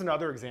 This is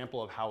another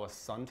example of how a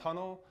sun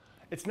tunnel,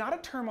 it's not a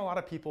term a lot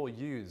of people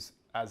use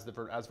as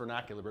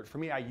vernacular, but for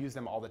me, I use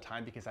them all the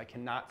time because I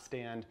cannot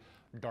stand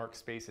dark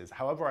spaces.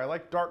 However, I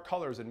like dark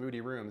colors and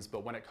moody rooms,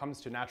 but when it comes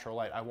to natural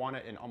light, I want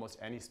it in almost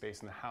any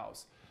space in the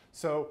house.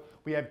 So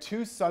we have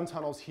two sun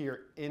tunnels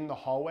here in the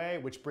hallway,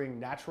 which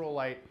bring natural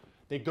light.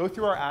 They go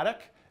through our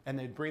attic and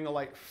they bring the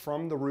light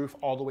from the roof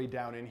all the way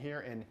down in here.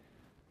 And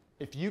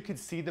if you could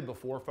see the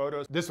before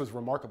photos, this was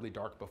remarkably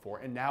dark before,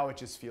 and now it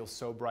just feels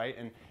so bright.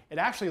 And it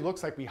actually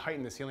looks like we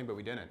heightened the ceiling, but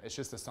we didn't. It's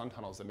just the sun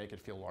tunnels that make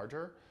it feel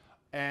larger.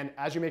 And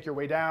as you make your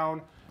way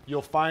down,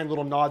 you'll find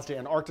little nods to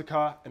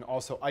Antarctica and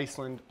also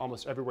Iceland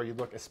almost everywhere you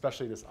look,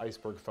 especially this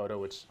iceberg photo,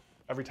 which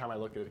every time I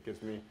look at it, it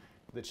gives me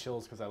the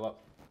chills because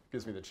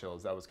gives me the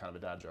chills. That was kind of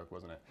a dad joke,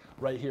 wasn't it?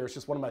 Right here, it's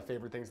just one of my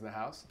favorite things in the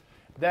house.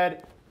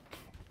 Then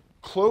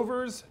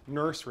Clover's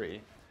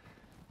nursery.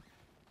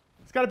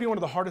 It's got to be one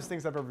of the hardest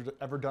things I've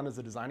ever done as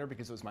a designer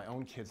because it was my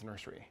own kid's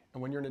nursery.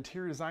 And when you're an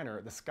interior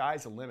designer, the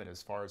sky's the limit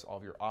as far as all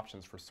of your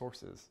options for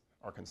sources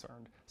are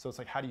concerned. So it's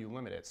like, how do you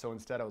limit it? So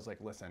instead I was like,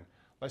 listen,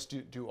 let's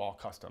do all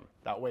custom.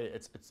 That way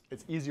it's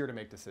easier to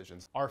make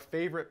decisions. Our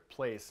favorite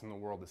place in the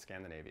world is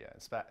Scandinavia.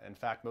 In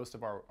fact, most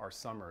of our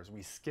summers,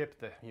 we skip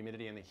the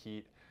humidity and the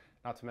heat,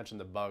 not to mention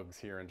the bugs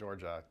here in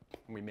Georgia,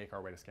 when we make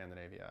our way to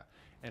Scandinavia.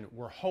 And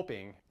we're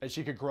hoping that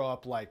she could grow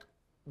up like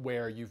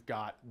where you've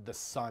got the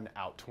sun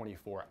out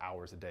 24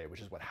 hours a day, which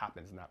is what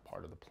happens in that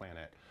part of the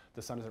planet.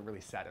 The sun doesn't really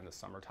set in the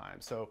summertime.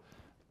 So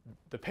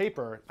the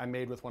paper I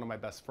made with one of my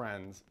best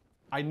friends,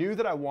 I knew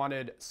that I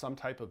wanted some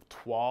type of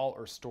toile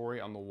or story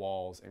on the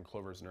walls in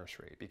Clover's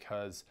nursery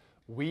because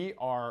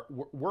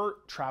we're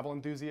travel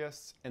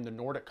enthusiasts, and the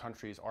Nordic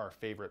countries are our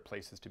favorite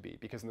places to be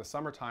because in the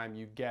summertime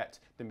you get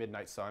the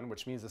midnight sun,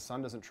 which means the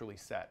sun doesn't truly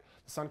set.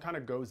 The sun kind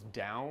of goes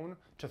down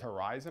to the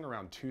horizon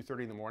around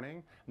 2:30 in the morning,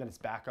 and then it's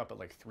back up at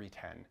like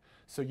 3:10.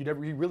 So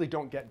you really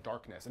don't get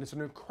darkness, and it's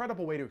an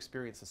incredible way to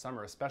experience the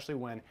summer, especially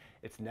when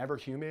it's never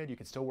humid. You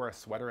can still wear a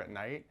sweater at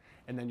night,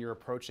 and then you're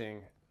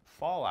approaching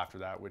fall after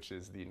that, which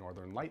is the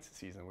northern lights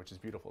season, which is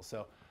beautiful.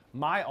 So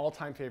my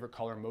all-time favorite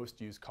color,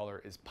 most used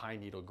color, is pine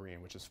needle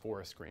green, which is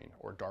forest green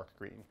or dark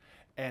green.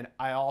 And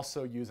I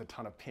also use a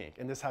ton of pink.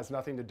 And this has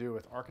nothing to do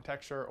with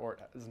architecture, or it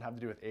doesn't have to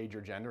do with age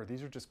or gender.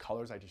 These are just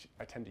colors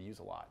I tend to use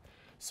a lot.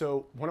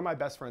 So one of my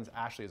best friends,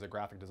 Ashley, is a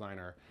graphic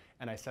designer,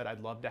 and I said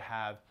I'd love to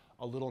have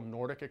a little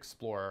Nordic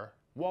Explorer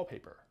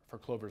wallpaper for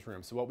Clover's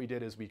room. So what we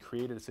did is we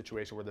created a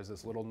situation where there's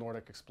this little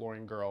Nordic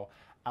exploring girl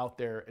out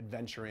there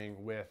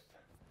adventuring with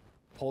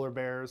polar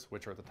bears,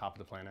 which are at the top of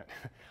the planet,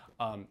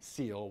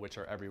 seal, which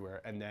are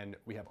everywhere, and then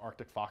we have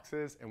Arctic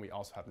foxes, and we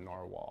also have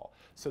narwhal.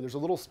 So there's a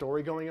little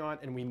story going on,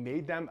 and we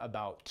made them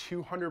about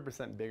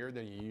 200% bigger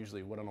than you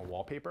usually would on a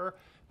wallpaper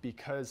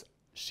because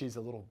she's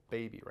a little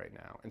baby right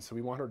now. And so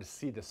we want her to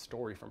see the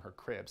story from her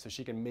crib so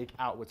she can make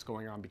out what's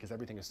going on because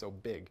everything is so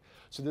big.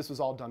 So this was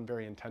all done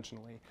very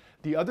intentionally.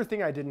 The other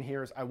thing I did in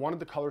here is I wanted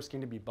the color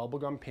scheme to be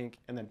bubblegum pink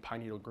and then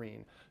pine needle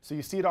green. So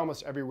you see it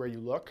almost everywhere you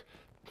look.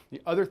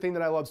 The other thing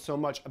that I love so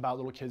much about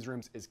little kids'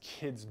 rooms is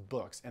kids'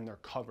 books and their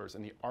covers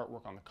and the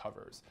artwork on the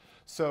covers.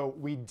 So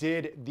we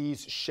did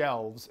these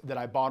shelves that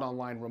I bought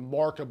online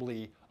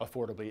remarkably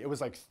affordably. It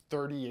was like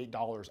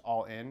 $38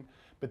 all in,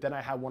 but then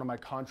I had one of my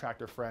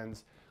contractor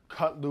friends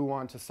cut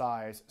Luan to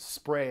size,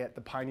 spray it, the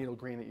pine needle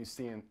green that you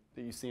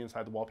see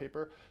inside the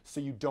wallpaper,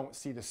 so you don't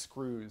see the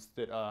screws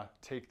that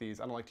take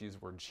these, I don't like to use the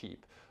word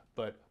cheap,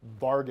 but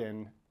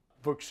bargain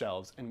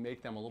bookshelves and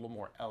make them a little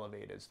more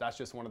elevated. So that's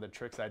just one of the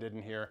tricks I did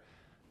in here.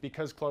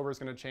 Because Clover is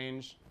going to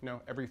change,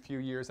 every few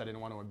years, I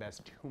didn't want to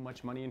invest too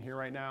much money in here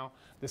right now.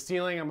 The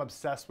ceiling I'm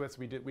obsessed with.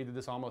 We did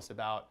this almost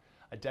about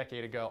a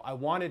decade ago. I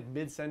wanted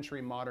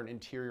mid-century modern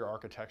interior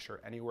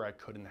architecture anywhere I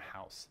could in the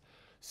house.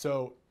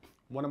 So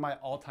one of my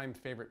all-time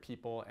favorite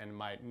people and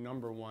my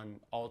 #1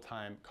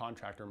 all-time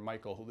contractor,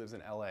 Michael, who lives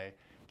in LA,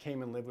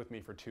 came and lived with me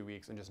for 2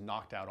 weeks and just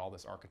knocked out all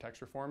this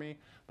architecture for me.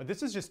 But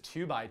this is just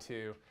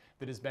 2x2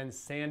 that has been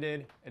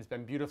sanded, it's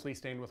been beautifully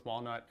stained with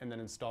walnut and then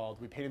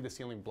installed. We painted the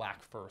ceiling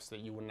black first so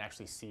that you wouldn't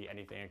actually see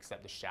anything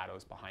except the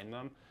shadows behind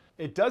them.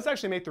 It does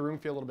actually make the room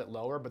feel a little bit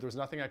lower, but there's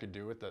nothing I could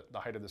do with the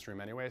height of this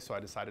room anyway, so I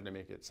decided to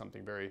make it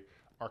something very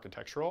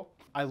architectural.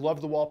 I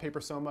love the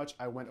wallpaper so much,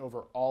 I went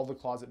over all the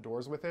closet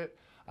doors with it.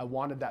 I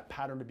wanted that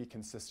pattern to be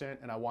consistent,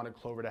 and I wanted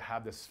Clover to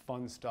have this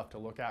fun stuff to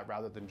look at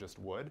rather than just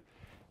wood.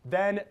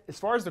 Then, as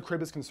far as the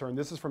crib is concerned,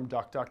 this is from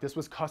Duck Duck. This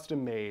was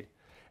custom made,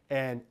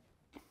 and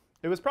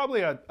it was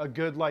probably a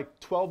good like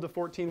 12 to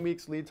 14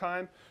 weeks lead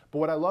time. But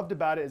what I loved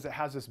about it is it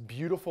has this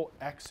beautiful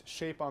X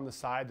shape on the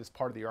side, this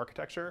part of the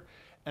architecture.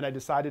 And I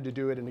decided to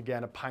do it in,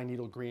 again, a pine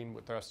needle green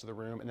with the rest of the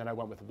room, and then I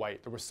went with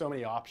white. There were so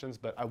many options,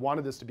 but I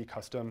wanted this to be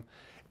custom.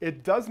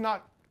 It does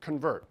not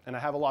convert, and I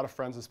have a lot of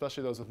friends,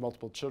 especially those with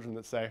multiple children,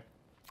 that say,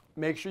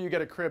 make sure you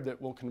get a crib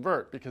that will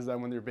convert, because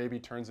then when your baby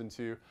turns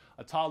into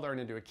a toddler and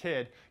into a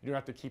kid, you don't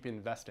have to keep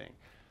investing.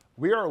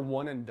 We are a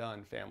one and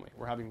done family.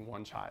 We're having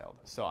one child.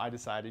 So I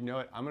decided, you know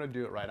what, I'm gonna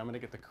do it right. I'm gonna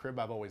get the crib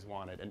I've always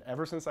wanted. And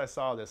ever since I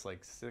saw this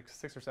like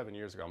six or 7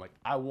 years ago, I'm like,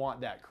 I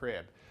want that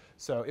crib.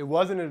 So it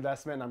was an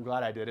investment, and I'm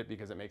glad I did it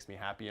because it makes me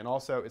happy. And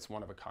also it's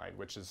one of a kind,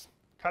 which is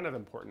kind of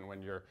important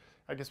when you're,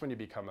 I guess when you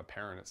become a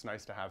parent, it's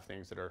nice to have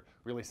things that are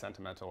really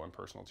sentimental and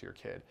personal to your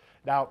kid.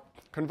 Now,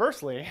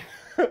 conversely,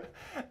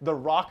 the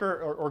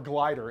rocker or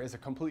glider is a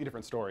completely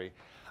different story.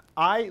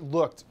 I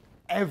looked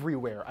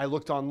everywhere. I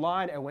looked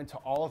online, I went to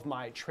all of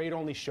my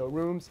trade-only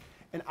showrooms,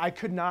 and I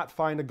could not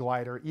find a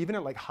glider, even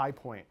at like High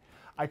Point.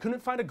 I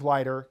couldn't find a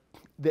glider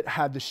that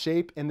had the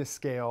shape and the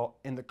scale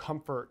and the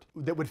comfort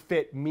that would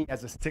fit me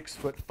as a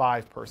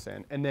 6'5"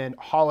 person. And then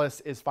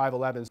Hollis is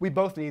 5'11". We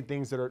both need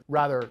things that are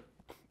rather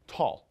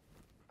tall.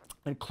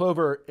 And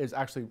Clover is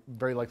actually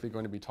very likely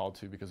going to be tall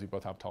too, because we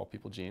both have tall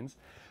people genes.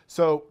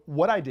 So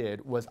what I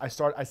did was I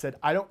said,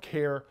 I don't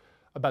care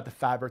about the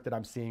fabric that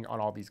I'm seeing on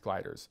all these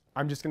gliders.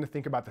 I'm just gonna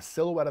think about the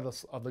silhouette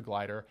of the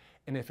glider,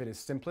 and if it is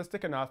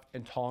simplistic enough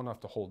and tall enough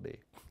to hold me.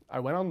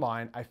 I went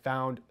online, I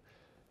found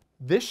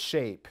this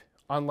shape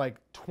on like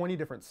 20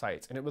 different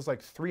sites, and it was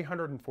like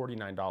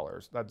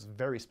 $349. That's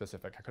very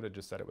specific. I could have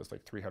just said it was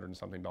like $300 and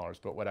something,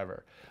 but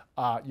whatever.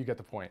 You get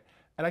the point.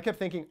 And I kept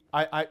thinking,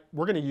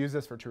 we're gonna use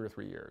this for 2 or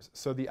 3 years.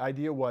 So the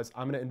idea was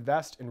I'm gonna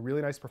invest in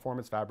really nice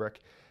performance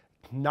fabric,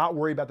 not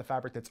worry about the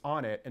fabric that's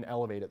on it, and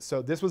elevate it.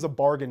 So this was a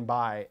bargain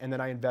buy, and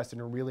then I invested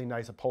in really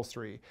nice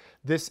upholstery.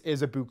 This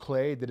is a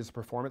boucle that is a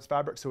performance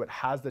fabric, so it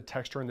has the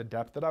texture and the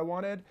depth that I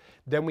wanted.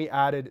 Then we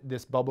added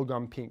this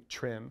bubblegum pink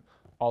trim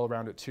all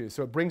around it too.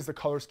 So it brings the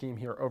color scheme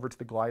here over to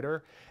the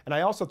glider. And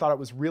I also thought it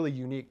was really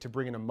unique to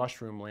bring in a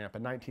mushroom lamp, a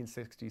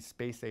 1960s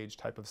space age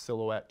type of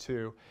silhouette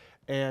too.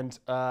 And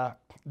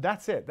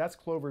that's it, that's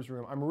Clover's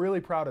room. I'm really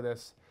proud of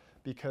this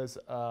because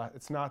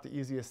it's not the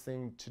easiest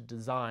thing to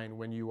design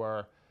when you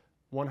are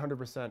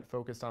 100%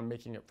 focused on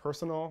making it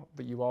personal,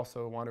 but you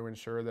also want to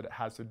ensure that it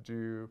has to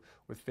do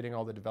with fitting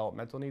all the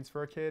developmental needs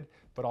for a kid,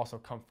 but also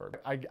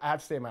comfort. I have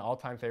to say my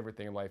all-time favorite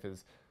thing in life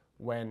is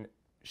when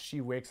she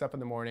wakes up in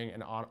the morning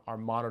and on our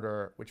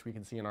monitor, which we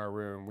can see in our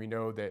room, we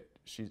know that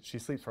she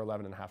sleeps for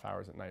 11.5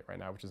 hours at night right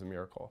now, which is a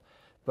miracle.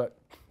 But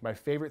my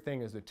favorite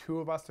thing is the two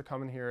of us to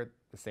come in here at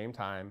the same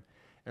time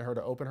and her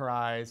to open her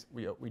eyes.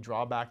 We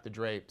draw back the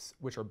drapes,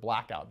 which are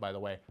blackout, by the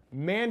way.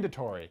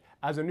 Mandatory.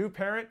 As a new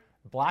parent,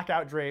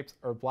 blackout drapes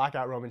or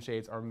blackout Roman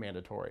shades are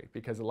mandatory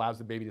because it allows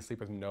the baby to sleep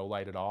with no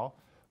light at all.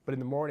 But in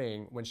the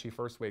morning, when she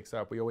first wakes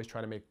up, we always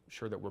try to make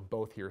sure that we're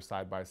both here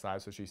side by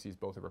side so she sees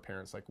both of her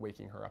parents like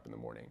waking her up in the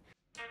morning.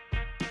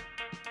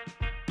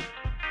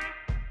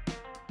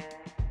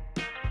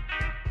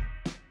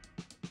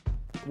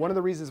 One of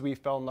the reasons we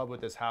fell in love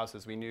with this house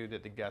is we knew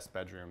that the guest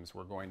bedrooms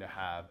were going to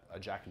have a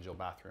Jack and Jill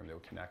bathroom that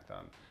would connect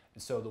them.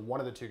 And so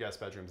one of the two guest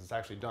bedrooms is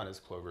actually done as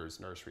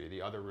Clover's nursery.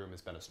 The other room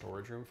has been a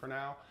storage room for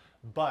now,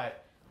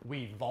 but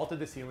we vaulted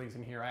the ceilings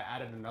in here. I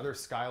added another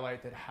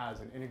skylight that has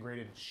an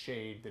integrated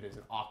shade that is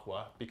an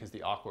aqua, because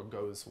the aqua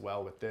goes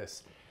well with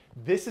this.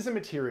 This is a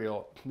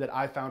material that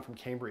I found from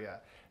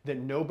Cambria that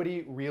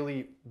nobody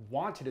really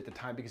wanted at the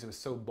time because it was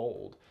so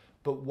bold.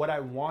 But what I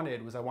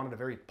wanted was, I wanted a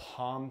very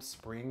Palm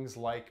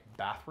Springs-like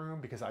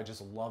bathroom, because I just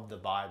love the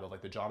vibe of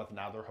like the Jonathan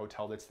Adler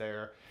hotel that's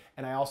there.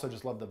 And I also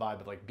just love the vibe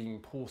of like being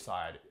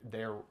poolside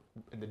there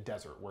in the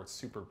desert where it's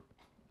super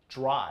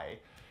dry.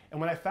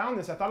 And when I found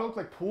this, I thought it looked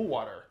like pool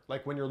water.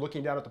 Like when you're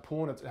looking down at the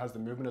pool and it has the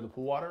movement of the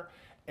pool water.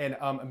 And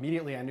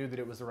immediately I knew that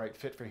it was the right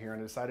fit for here,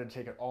 and I decided to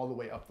take it all the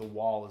way up the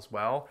wall as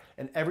well.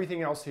 And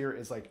everything else here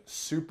is like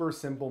super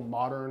simple,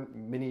 modern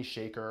mini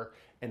shaker,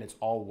 and it's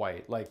all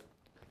white. Like,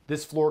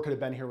 this floor could have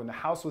been here when the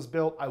house was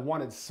built. I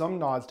wanted some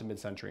nods to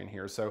mid-century in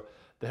here. So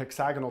the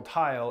hexagonal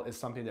tile is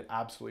something that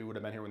absolutely would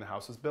have been here when the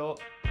house was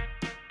built.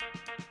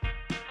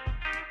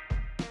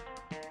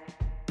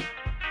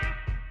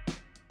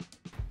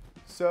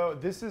 So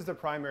this is the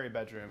primary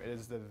bedroom. It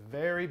is the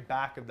very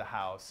back of the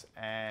house.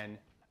 And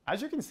as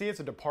you can see,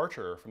 it's a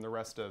departure from the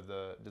rest of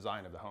the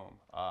design of the home.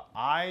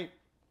 I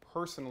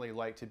personally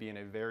like to be in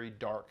a very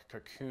dark,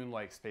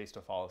 cocoon-like space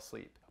to fall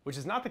asleep, which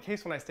is not the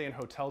case when I stay in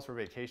hotels for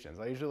vacations.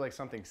 I usually like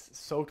something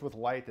soaked with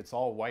light that's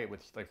all white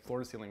with like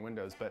floor-to-ceiling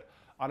windows, but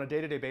on a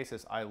day-to-day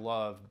basis, I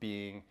love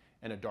being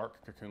in a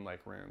dark, cocoon-like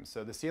room.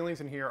 So the ceilings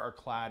in here are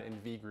clad in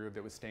V-groove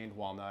that was stained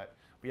walnut.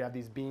 We have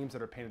these beams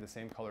that are painted the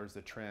same color as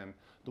the trim.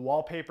 The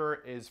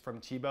wallpaper is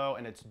from Tebow,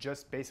 and it's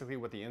just basically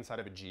what the inside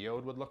of a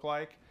geode would look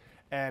like.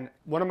 And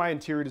one of my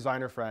interior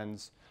designer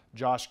friends,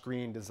 Josh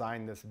Green,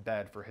 designed this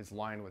bed for his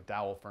line with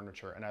Dowell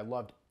Furniture, and I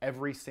loved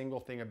every single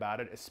thing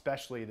about it,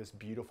 especially this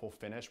beautiful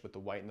finish with the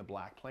white and the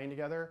black playing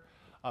together.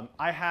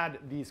 I had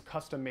these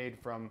custom made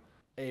from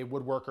a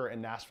woodworker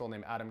in Nashville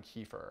named Adam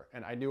Kiefer,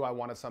 and I knew I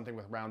wanted something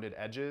with rounded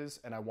edges,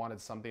 and I wanted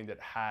something that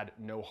had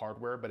no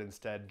hardware, but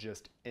instead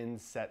just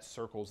inset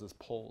circles as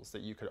pulls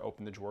that you could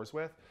open the drawers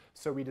with.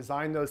 So we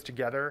designed those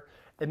together.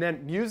 And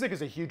then music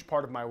is a huge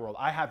part of my world.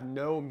 I have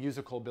no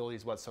musical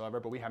abilities whatsoever,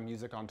 but we have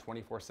music on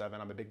 24/7.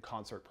 I'm a big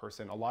concert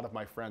person. A lot of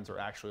my friends are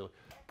actually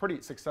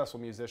pretty successful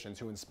musicians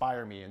who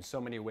inspire me in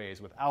so many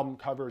ways, with album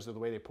covers or the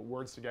way they put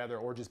words together,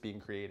 or just being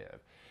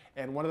creative.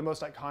 And one of the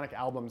most iconic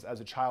albums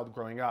as a child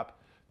growing up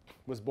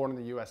was Born in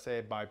the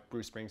USA by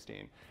Bruce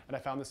Springsteen. And I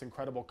found this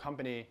incredible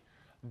company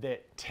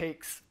that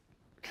takes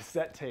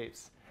cassette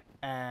tapes,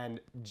 and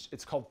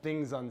it's called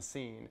Things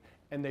Unseen.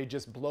 And they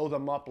just blow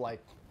them up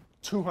like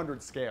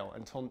 200 scale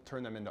and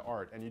turn them into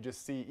art. And you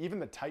just see, even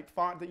the type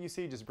font that you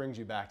see just brings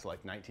you back to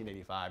like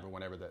 1985 or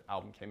whenever the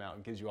album came out,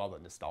 and gives you all the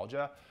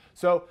nostalgia.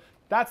 So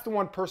that's the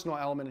one personal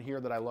element in here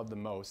that I love the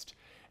most.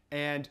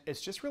 And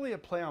it's just really a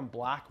play on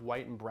black,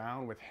 white, and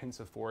brown with hints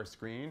of forest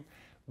green.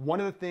 One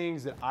of the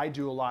things that I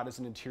do a lot as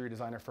an interior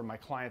designer for my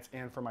clients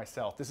and for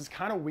myself, this is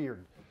kind of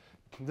weird.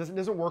 It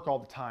doesn't work all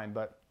the time,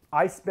 but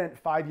I spent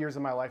 5 years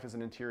of my life as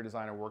an interior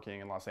designer working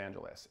in Los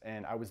Angeles,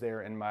 and I was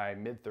there in my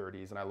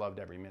mid-30s, and I loved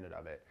every minute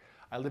of it.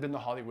 I live in the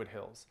Hollywood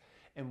Hills,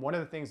 and one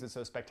of the things that's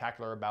so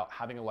spectacular about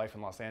having a life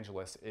in Los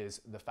Angeles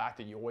is the fact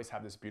that you always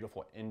have this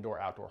beautiful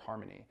indoor-outdoor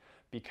harmony,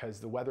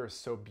 because the weather is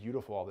so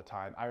beautiful all the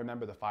time. I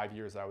remember the 5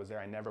 years that I was there,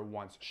 I never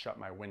once shut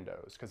my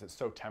windows because it's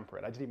so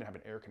temperate. I didn't even have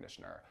an air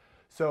conditioner.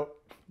 So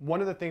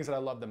one of the things that I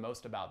loved the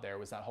most about there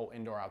was that whole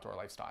indoor-outdoor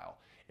lifestyle.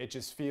 It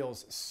just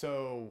feels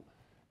so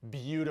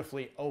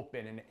beautifully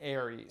open and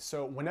airy.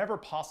 So whenever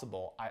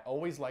possible, I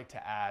always like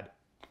to add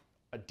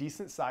a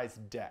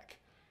decent-sized deck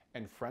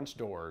and French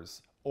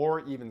doors, or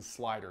even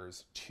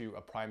sliders, to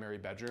a primary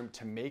bedroom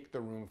to make the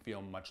room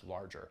feel much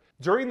larger.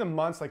 During the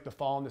months like the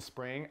fall and the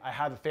spring, I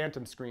have a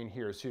phantom screen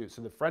here too.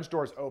 So the French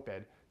door is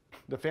open.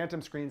 The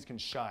phantom screens can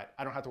shut.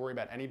 I don't have to worry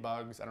about any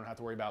bugs. I don't have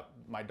to worry about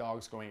my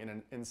dogs going in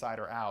and inside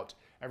or out.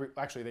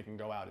 Actually, they can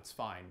go out. It's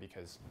fine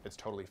because it's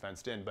totally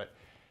fenced in. But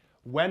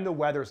when the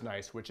weather's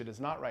nice, which it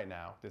is not right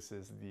now, this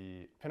is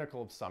the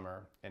pinnacle of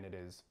summer, and it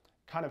is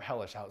kind of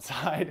hellish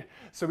outside.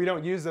 So we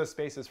don't use those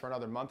spaces for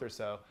another month or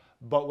so.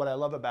 But what I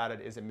love about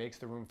it is it makes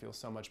the room feel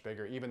so much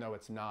bigger, even though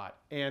it's not.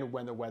 And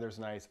when the weather's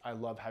nice, I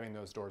love having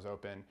those doors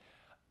open.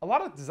 A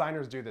lot of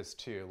designers do this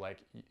too.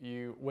 Like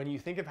when you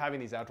think of having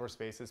these outdoor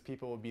spaces,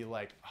 people will be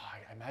like, oh,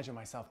 I imagine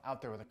myself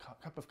out there with a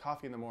cup of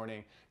coffee in the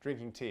morning,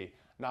 drinking tea.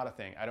 Not a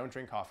thing. I don't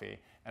drink coffee,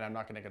 and I'm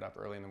not gonna get up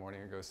early in the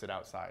morning and go sit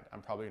outside.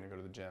 I'm probably gonna go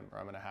to the gym, or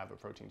I'm gonna have a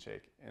protein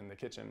shake in the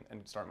kitchen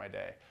and start my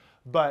day.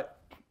 But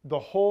the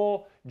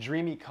whole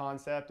dreamy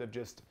concept of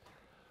just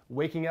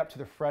waking up to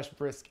the fresh,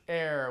 brisk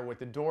air with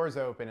the doors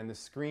open and the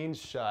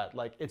screens shut,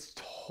 like, it's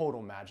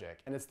total magic.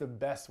 And it's the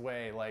best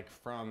way, like,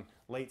 from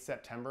late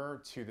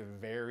September to the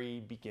very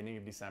beginning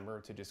of December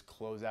to just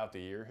close out the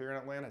year here in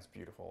Atlanta. It's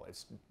beautiful.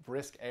 It's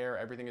brisk air,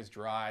 everything is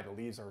dry, the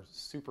leaves are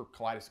super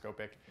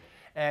kaleidoscopic.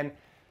 And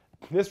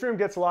This room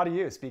gets a lot of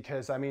use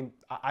because, I mean,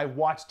 I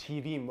watch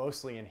TV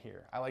mostly in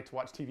here. I like to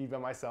watch TV by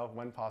myself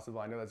when possible.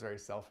 I know that's very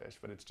selfish,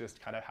 but it's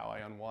just kind of how I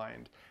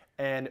unwind.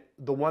 And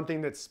the one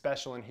thing that's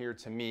special in here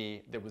to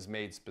me that was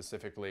made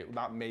specifically,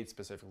 not made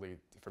specifically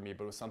for me,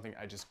 but it was something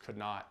I just could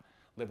not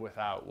live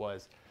without,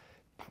 was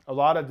a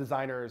lot of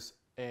designers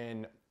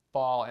in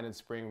fall and in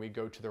spring, we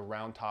go to the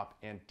Round Top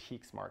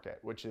Antiques Market,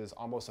 which is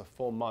almost a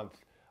full month,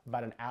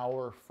 about an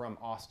hour from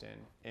Austin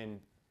in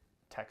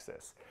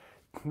Texas.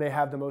 They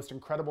have the most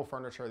incredible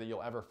furniture that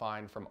you'll ever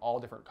find from all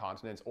different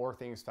continents or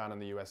things found in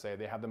the USA.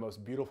 They have the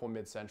most beautiful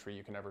mid-century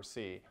you can ever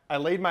see. I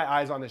laid my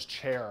eyes on this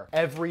chair.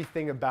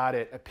 Everything about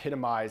it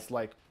epitomized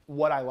like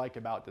what I like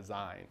about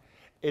design.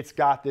 It's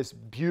got this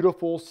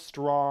beautiful,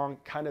 strong,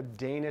 kind of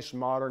Danish,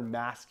 modern,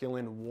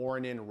 masculine,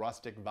 worn-in,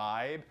 rustic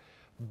vibe,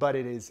 but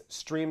it is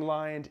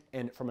streamlined,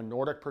 and from a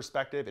Nordic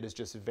perspective, it is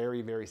just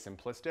very, very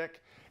simplistic.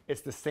 It's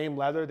the same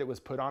leather that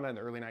was put on it in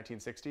the early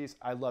 1960s.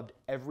 I loved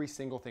every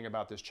single thing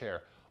about this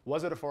chair.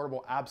 Was it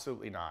affordable?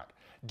 Absolutely not.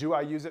 Do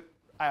I use it?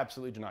 I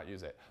absolutely do not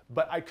use it.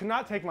 But I could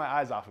not take my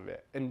eyes off of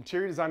it.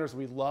 Interior designers,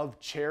 we love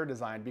chair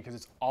design because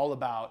it's all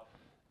about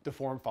the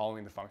form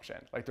following the function.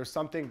 Like there's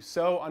something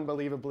so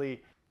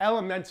unbelievably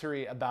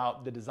elementary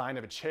about the design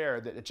of a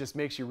chair that it just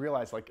makes you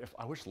realize, like, if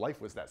I wish life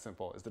was that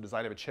simple as the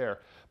design of a chair.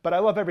 But I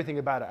love everything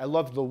about it. I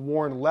love the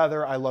worn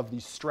leather. I love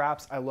these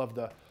straps. I love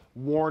the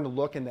worn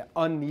look and the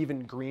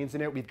uneven greens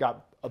in it. We've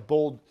got a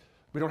bold,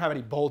 we don't have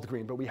any bold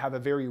green, but we have a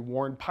very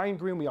worn pine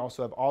green. We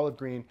also have olive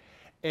green.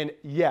 And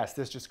yes,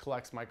 this just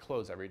collects my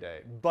clothes every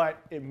day,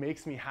 but it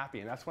makes me happy.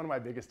 And that's one of my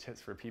biggest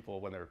tips for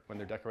people when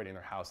they're decorating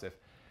their house. If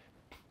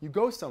you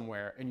go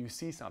somewhere and you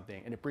see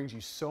something and it brings you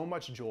so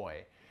much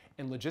joy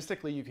and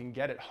logistically you can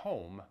get it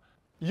home,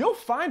 you'll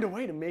find a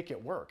way to make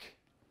it work.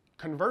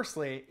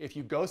 Conversely, if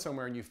you go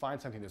somewhere and you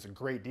find something that's a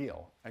great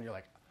deal and you're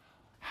like,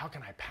 how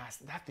can I pass?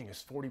 That thing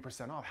is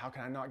 40% off. How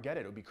can I not get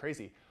it? It would be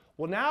crazy.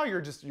 Well, now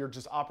you're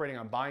just operating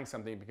on buying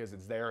something because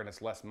it's there and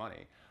it's less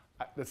money.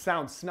 That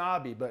sounds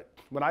snobby, but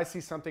when I see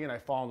something and I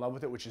fall in love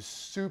with it, which is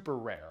super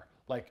rare,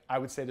 like I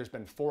would say there's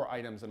been 4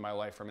 items in my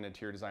life from an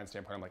interior design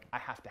standpoint, I'm like, I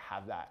have to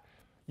have that.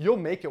 You'll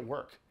make it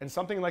work. And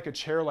something like a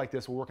chair like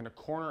this will work in a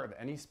corner of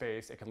any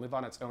space. It can live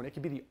on its own. It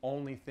can be the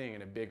only thing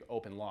in a big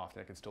open loft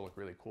and it can still look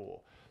really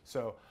cool.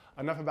 So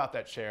enough about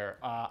that chair.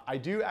 I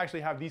do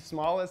actually have the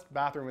smallest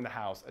bathroom in the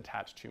house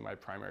attached to my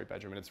primary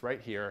bedroom, and it's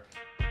right here.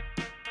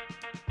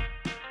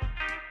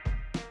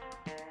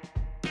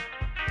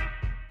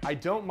 I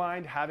don't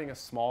mind having a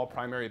small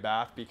primary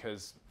bath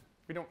because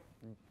we don't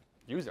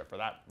use it for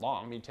that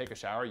long. I mean, take a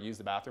shower, use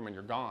the bathroom, and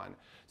you're gone.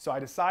 So I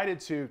decided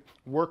to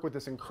work with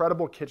this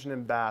incredible kitchen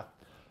and bath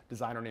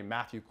designer named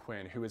Matthew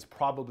Quinn, who is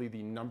probably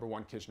the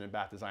 #1 kitchen and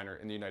bath designer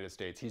in the United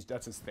States.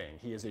 That's his thing.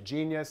 He is a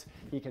genius.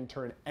 He can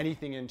turn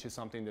anything into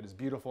something that is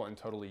beautiful and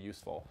totally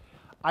useful.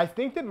 I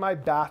think that my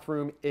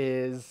bathroom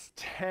is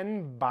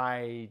 10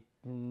 by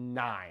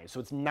 9, so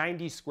it's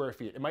 90 square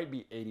feet. It might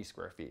be 80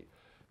 square feet.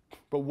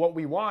 But what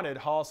we wanted,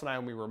 Hollis and I,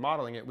 when we were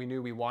modeling it, we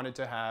knew we wanted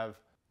to have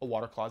a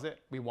water closet,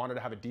 we wanted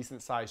to have a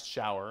decent sized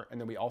shower, and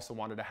then we also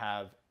wanted to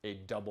have a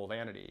double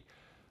vanity.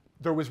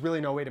 There was really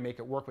no way to make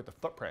it work with the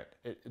footprint.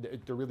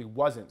 There really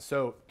wasn't.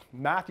 So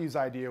Matthew's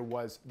idea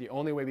was the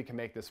only way we can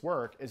make this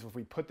work is if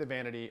we put the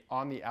vanity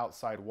on the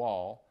outside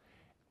wall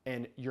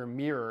and your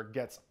mirror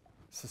gets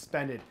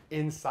suspended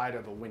inside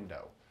of the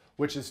window,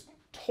 which is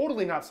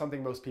totally not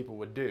something most people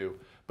would do,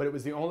 but it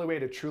was the only way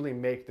to truly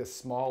make this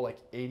small, like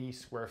 80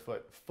 square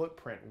foot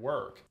footprint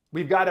work.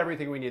 We've got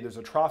everything we need. There's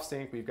a trough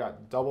sink. We've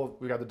got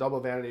the double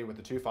vanity with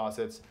the 2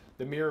 faucets.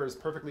 The mirror is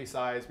perfectly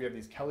sized. We have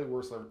these Kelly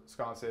Wearstler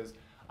sconces.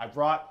 I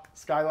brought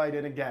skylight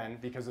in again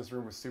because this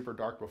room was super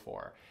dark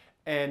before.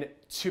 And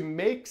to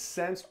make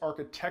sense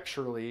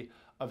architecturally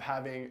of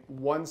having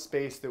one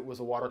space that was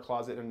a water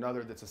closet and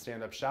another that's a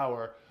stand-up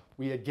shower,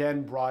 we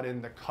again brought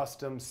in the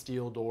custom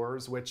steel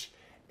doors, which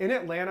in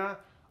Atlanta,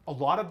 a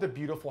lot of the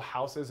beautiful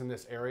houses in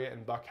this area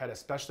in Buckhead,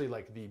 especially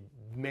like the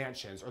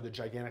mansions or the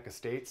gigantic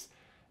estates,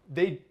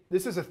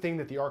 this is a thing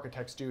that the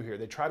architects do here.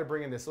 They try to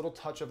bring in this little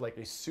touch of like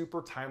a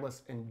super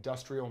timeless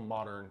industrial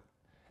modern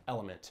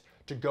element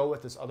to go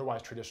with this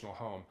otherwise traditional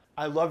home.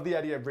 I love the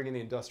idea of bringing the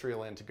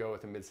industrial in to go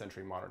with a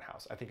mid-century modern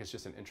house. I think it's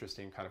just an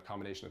interesting kind of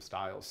combination of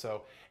styles.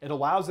 So it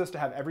allows us to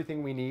have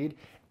everything we need.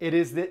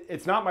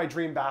 It's not my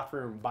dream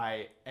bathroom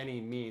by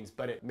any means,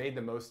 but it made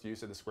the most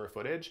use of the square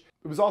footage.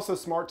 It was also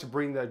smart to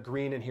bring the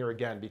green in here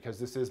again because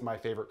this is my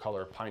favorite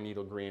color, pine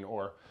needle green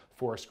or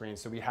forest green.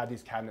 So we had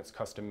these cabinets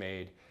custom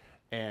made,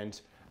 and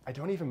I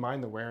don't even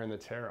mind the wear and the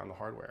tear on the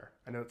hardware.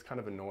 I know it's kind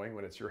of annoying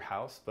when it's your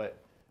house, but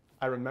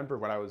I remember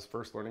when I was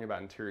first learning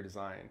about interior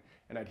design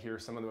and I'd hear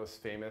some of the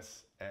most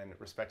famous and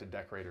respected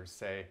decorators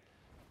say,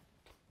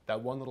 that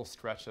one little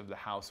stretch of the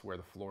house where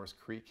the floors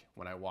creak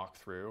when I walk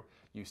through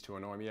used to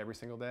annoy me every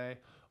single day,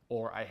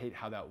 or I hate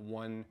how that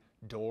one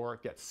door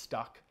gets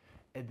stuck.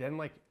 And then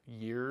like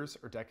years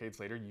or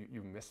decades later,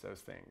 you miss those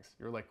things.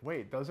 You're like,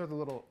 wait, those are the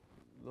little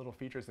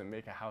features that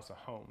make a house a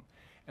home.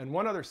 And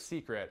one other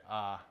secret,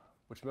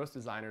 which most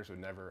designers would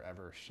never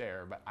ever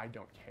share, but I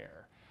don't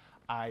care.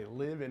 I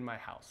live in my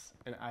house,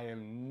 and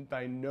I'm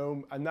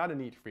not a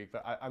neat freak,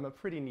 but I'm a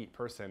pretty neat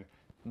person.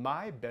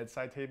 My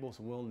bedside tables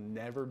will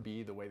never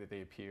be the way that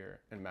they appear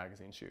in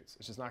magazine shoots.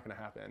 It's just not gonna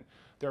happen.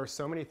 There are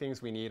so many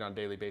things we need on a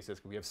daily basis.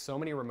 We have so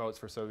many remotes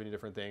for so many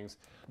different things.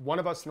 One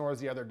of us snores,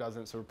 the other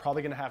doesn't, so we're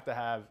probably gonna have to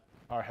have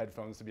our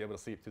headphones to be able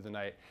to sleep through the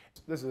night.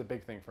 This is a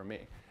big thing for me,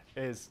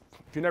 is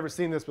if you've never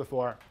seen this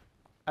before,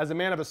 as a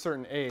man of a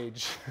certain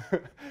age,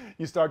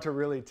 you start to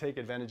really take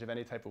advantage of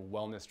any type of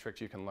wellness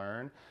tricks you can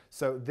learn.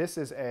 So this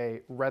is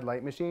a red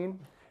light machine,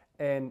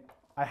 and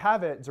I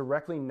have it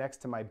directly next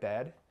to my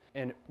bed.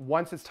 And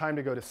once it's time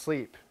to go to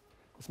sleep,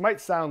 this might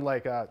sound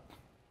like a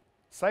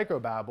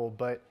psychobabble,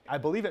 but I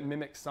believe it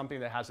mimics something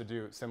that has to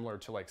do similar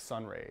to like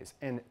sun rays.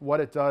 And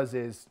what it does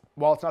is,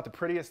 while it's not the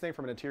prettiest thing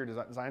from an interior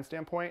design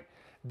standpoint,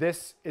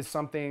 this is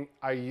something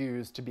I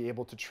use to be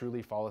able to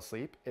truly fall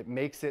asleep. It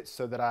makes it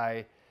so that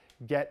I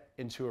get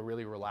into a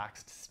really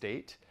relaxed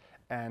state.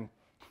 And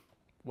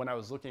when I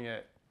was looking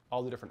at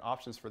all the different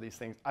options for these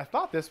things, I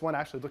thought this one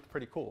actually looked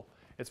pretty cool.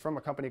 It's from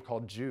a company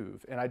called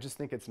Juve, and I just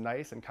think it's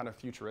nice and kind of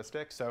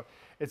futuristic. So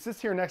it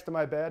sits here next to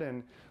my bed,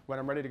 and when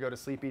I'm ready to go to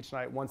sleep each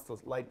night, once the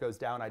light goes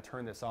down, I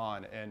turn this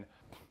on, and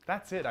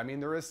that's it. I mean,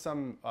 there is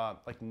some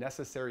like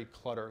necessary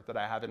clutter that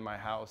I have in my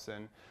house,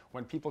 and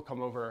when people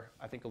come over,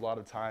 I think a lot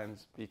of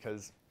times,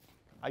 because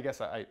I guess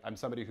I'm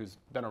somebody who's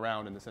been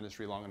around in this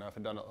industry long enough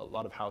and done a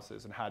lot of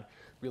houses and had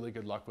really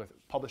good luck with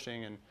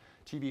publishing and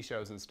TV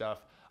shows and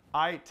stuff,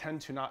 I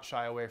tend to not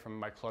shy away from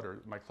my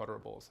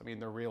clutterables. I mean,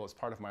 they're real, it's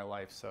part of my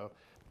life. So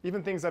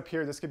even things up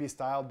here, this could be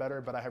styled better,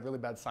 but I have really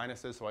bad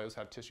sinuses, so I always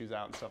have tissues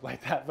out and stuff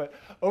like that. But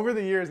over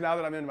the years, now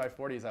that I'm in my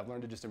 40s, I've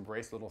learned to just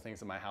embrace little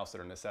things in my house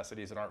that are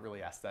necessities that aren't really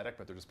aesthetic,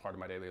 but they're just part of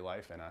my daily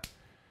life, and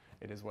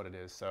it is what it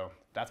is. So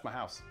that's my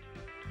house.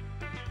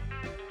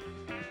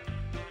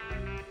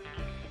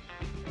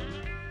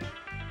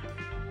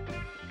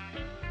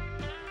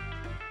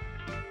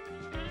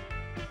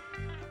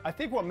 I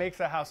think what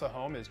makes a house a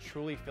home is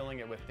truly filling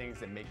it with things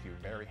that make you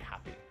very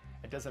happy.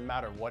 It doesn't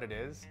matter what it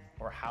is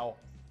or how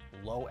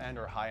low end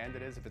or high end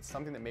it is. If it's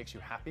something that makes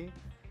you happy,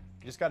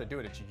 you just got to do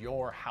it. It's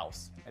your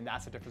house. And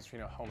that's the difference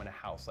between a home and a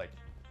house. Like,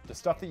 the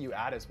stuff that you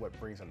add is what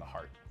brings in the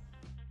heart.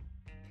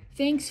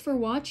 Thanks for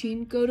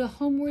watching. Go to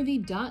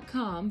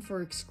homeworthy.com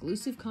for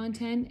exclusive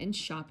content and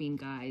shopping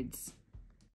guides.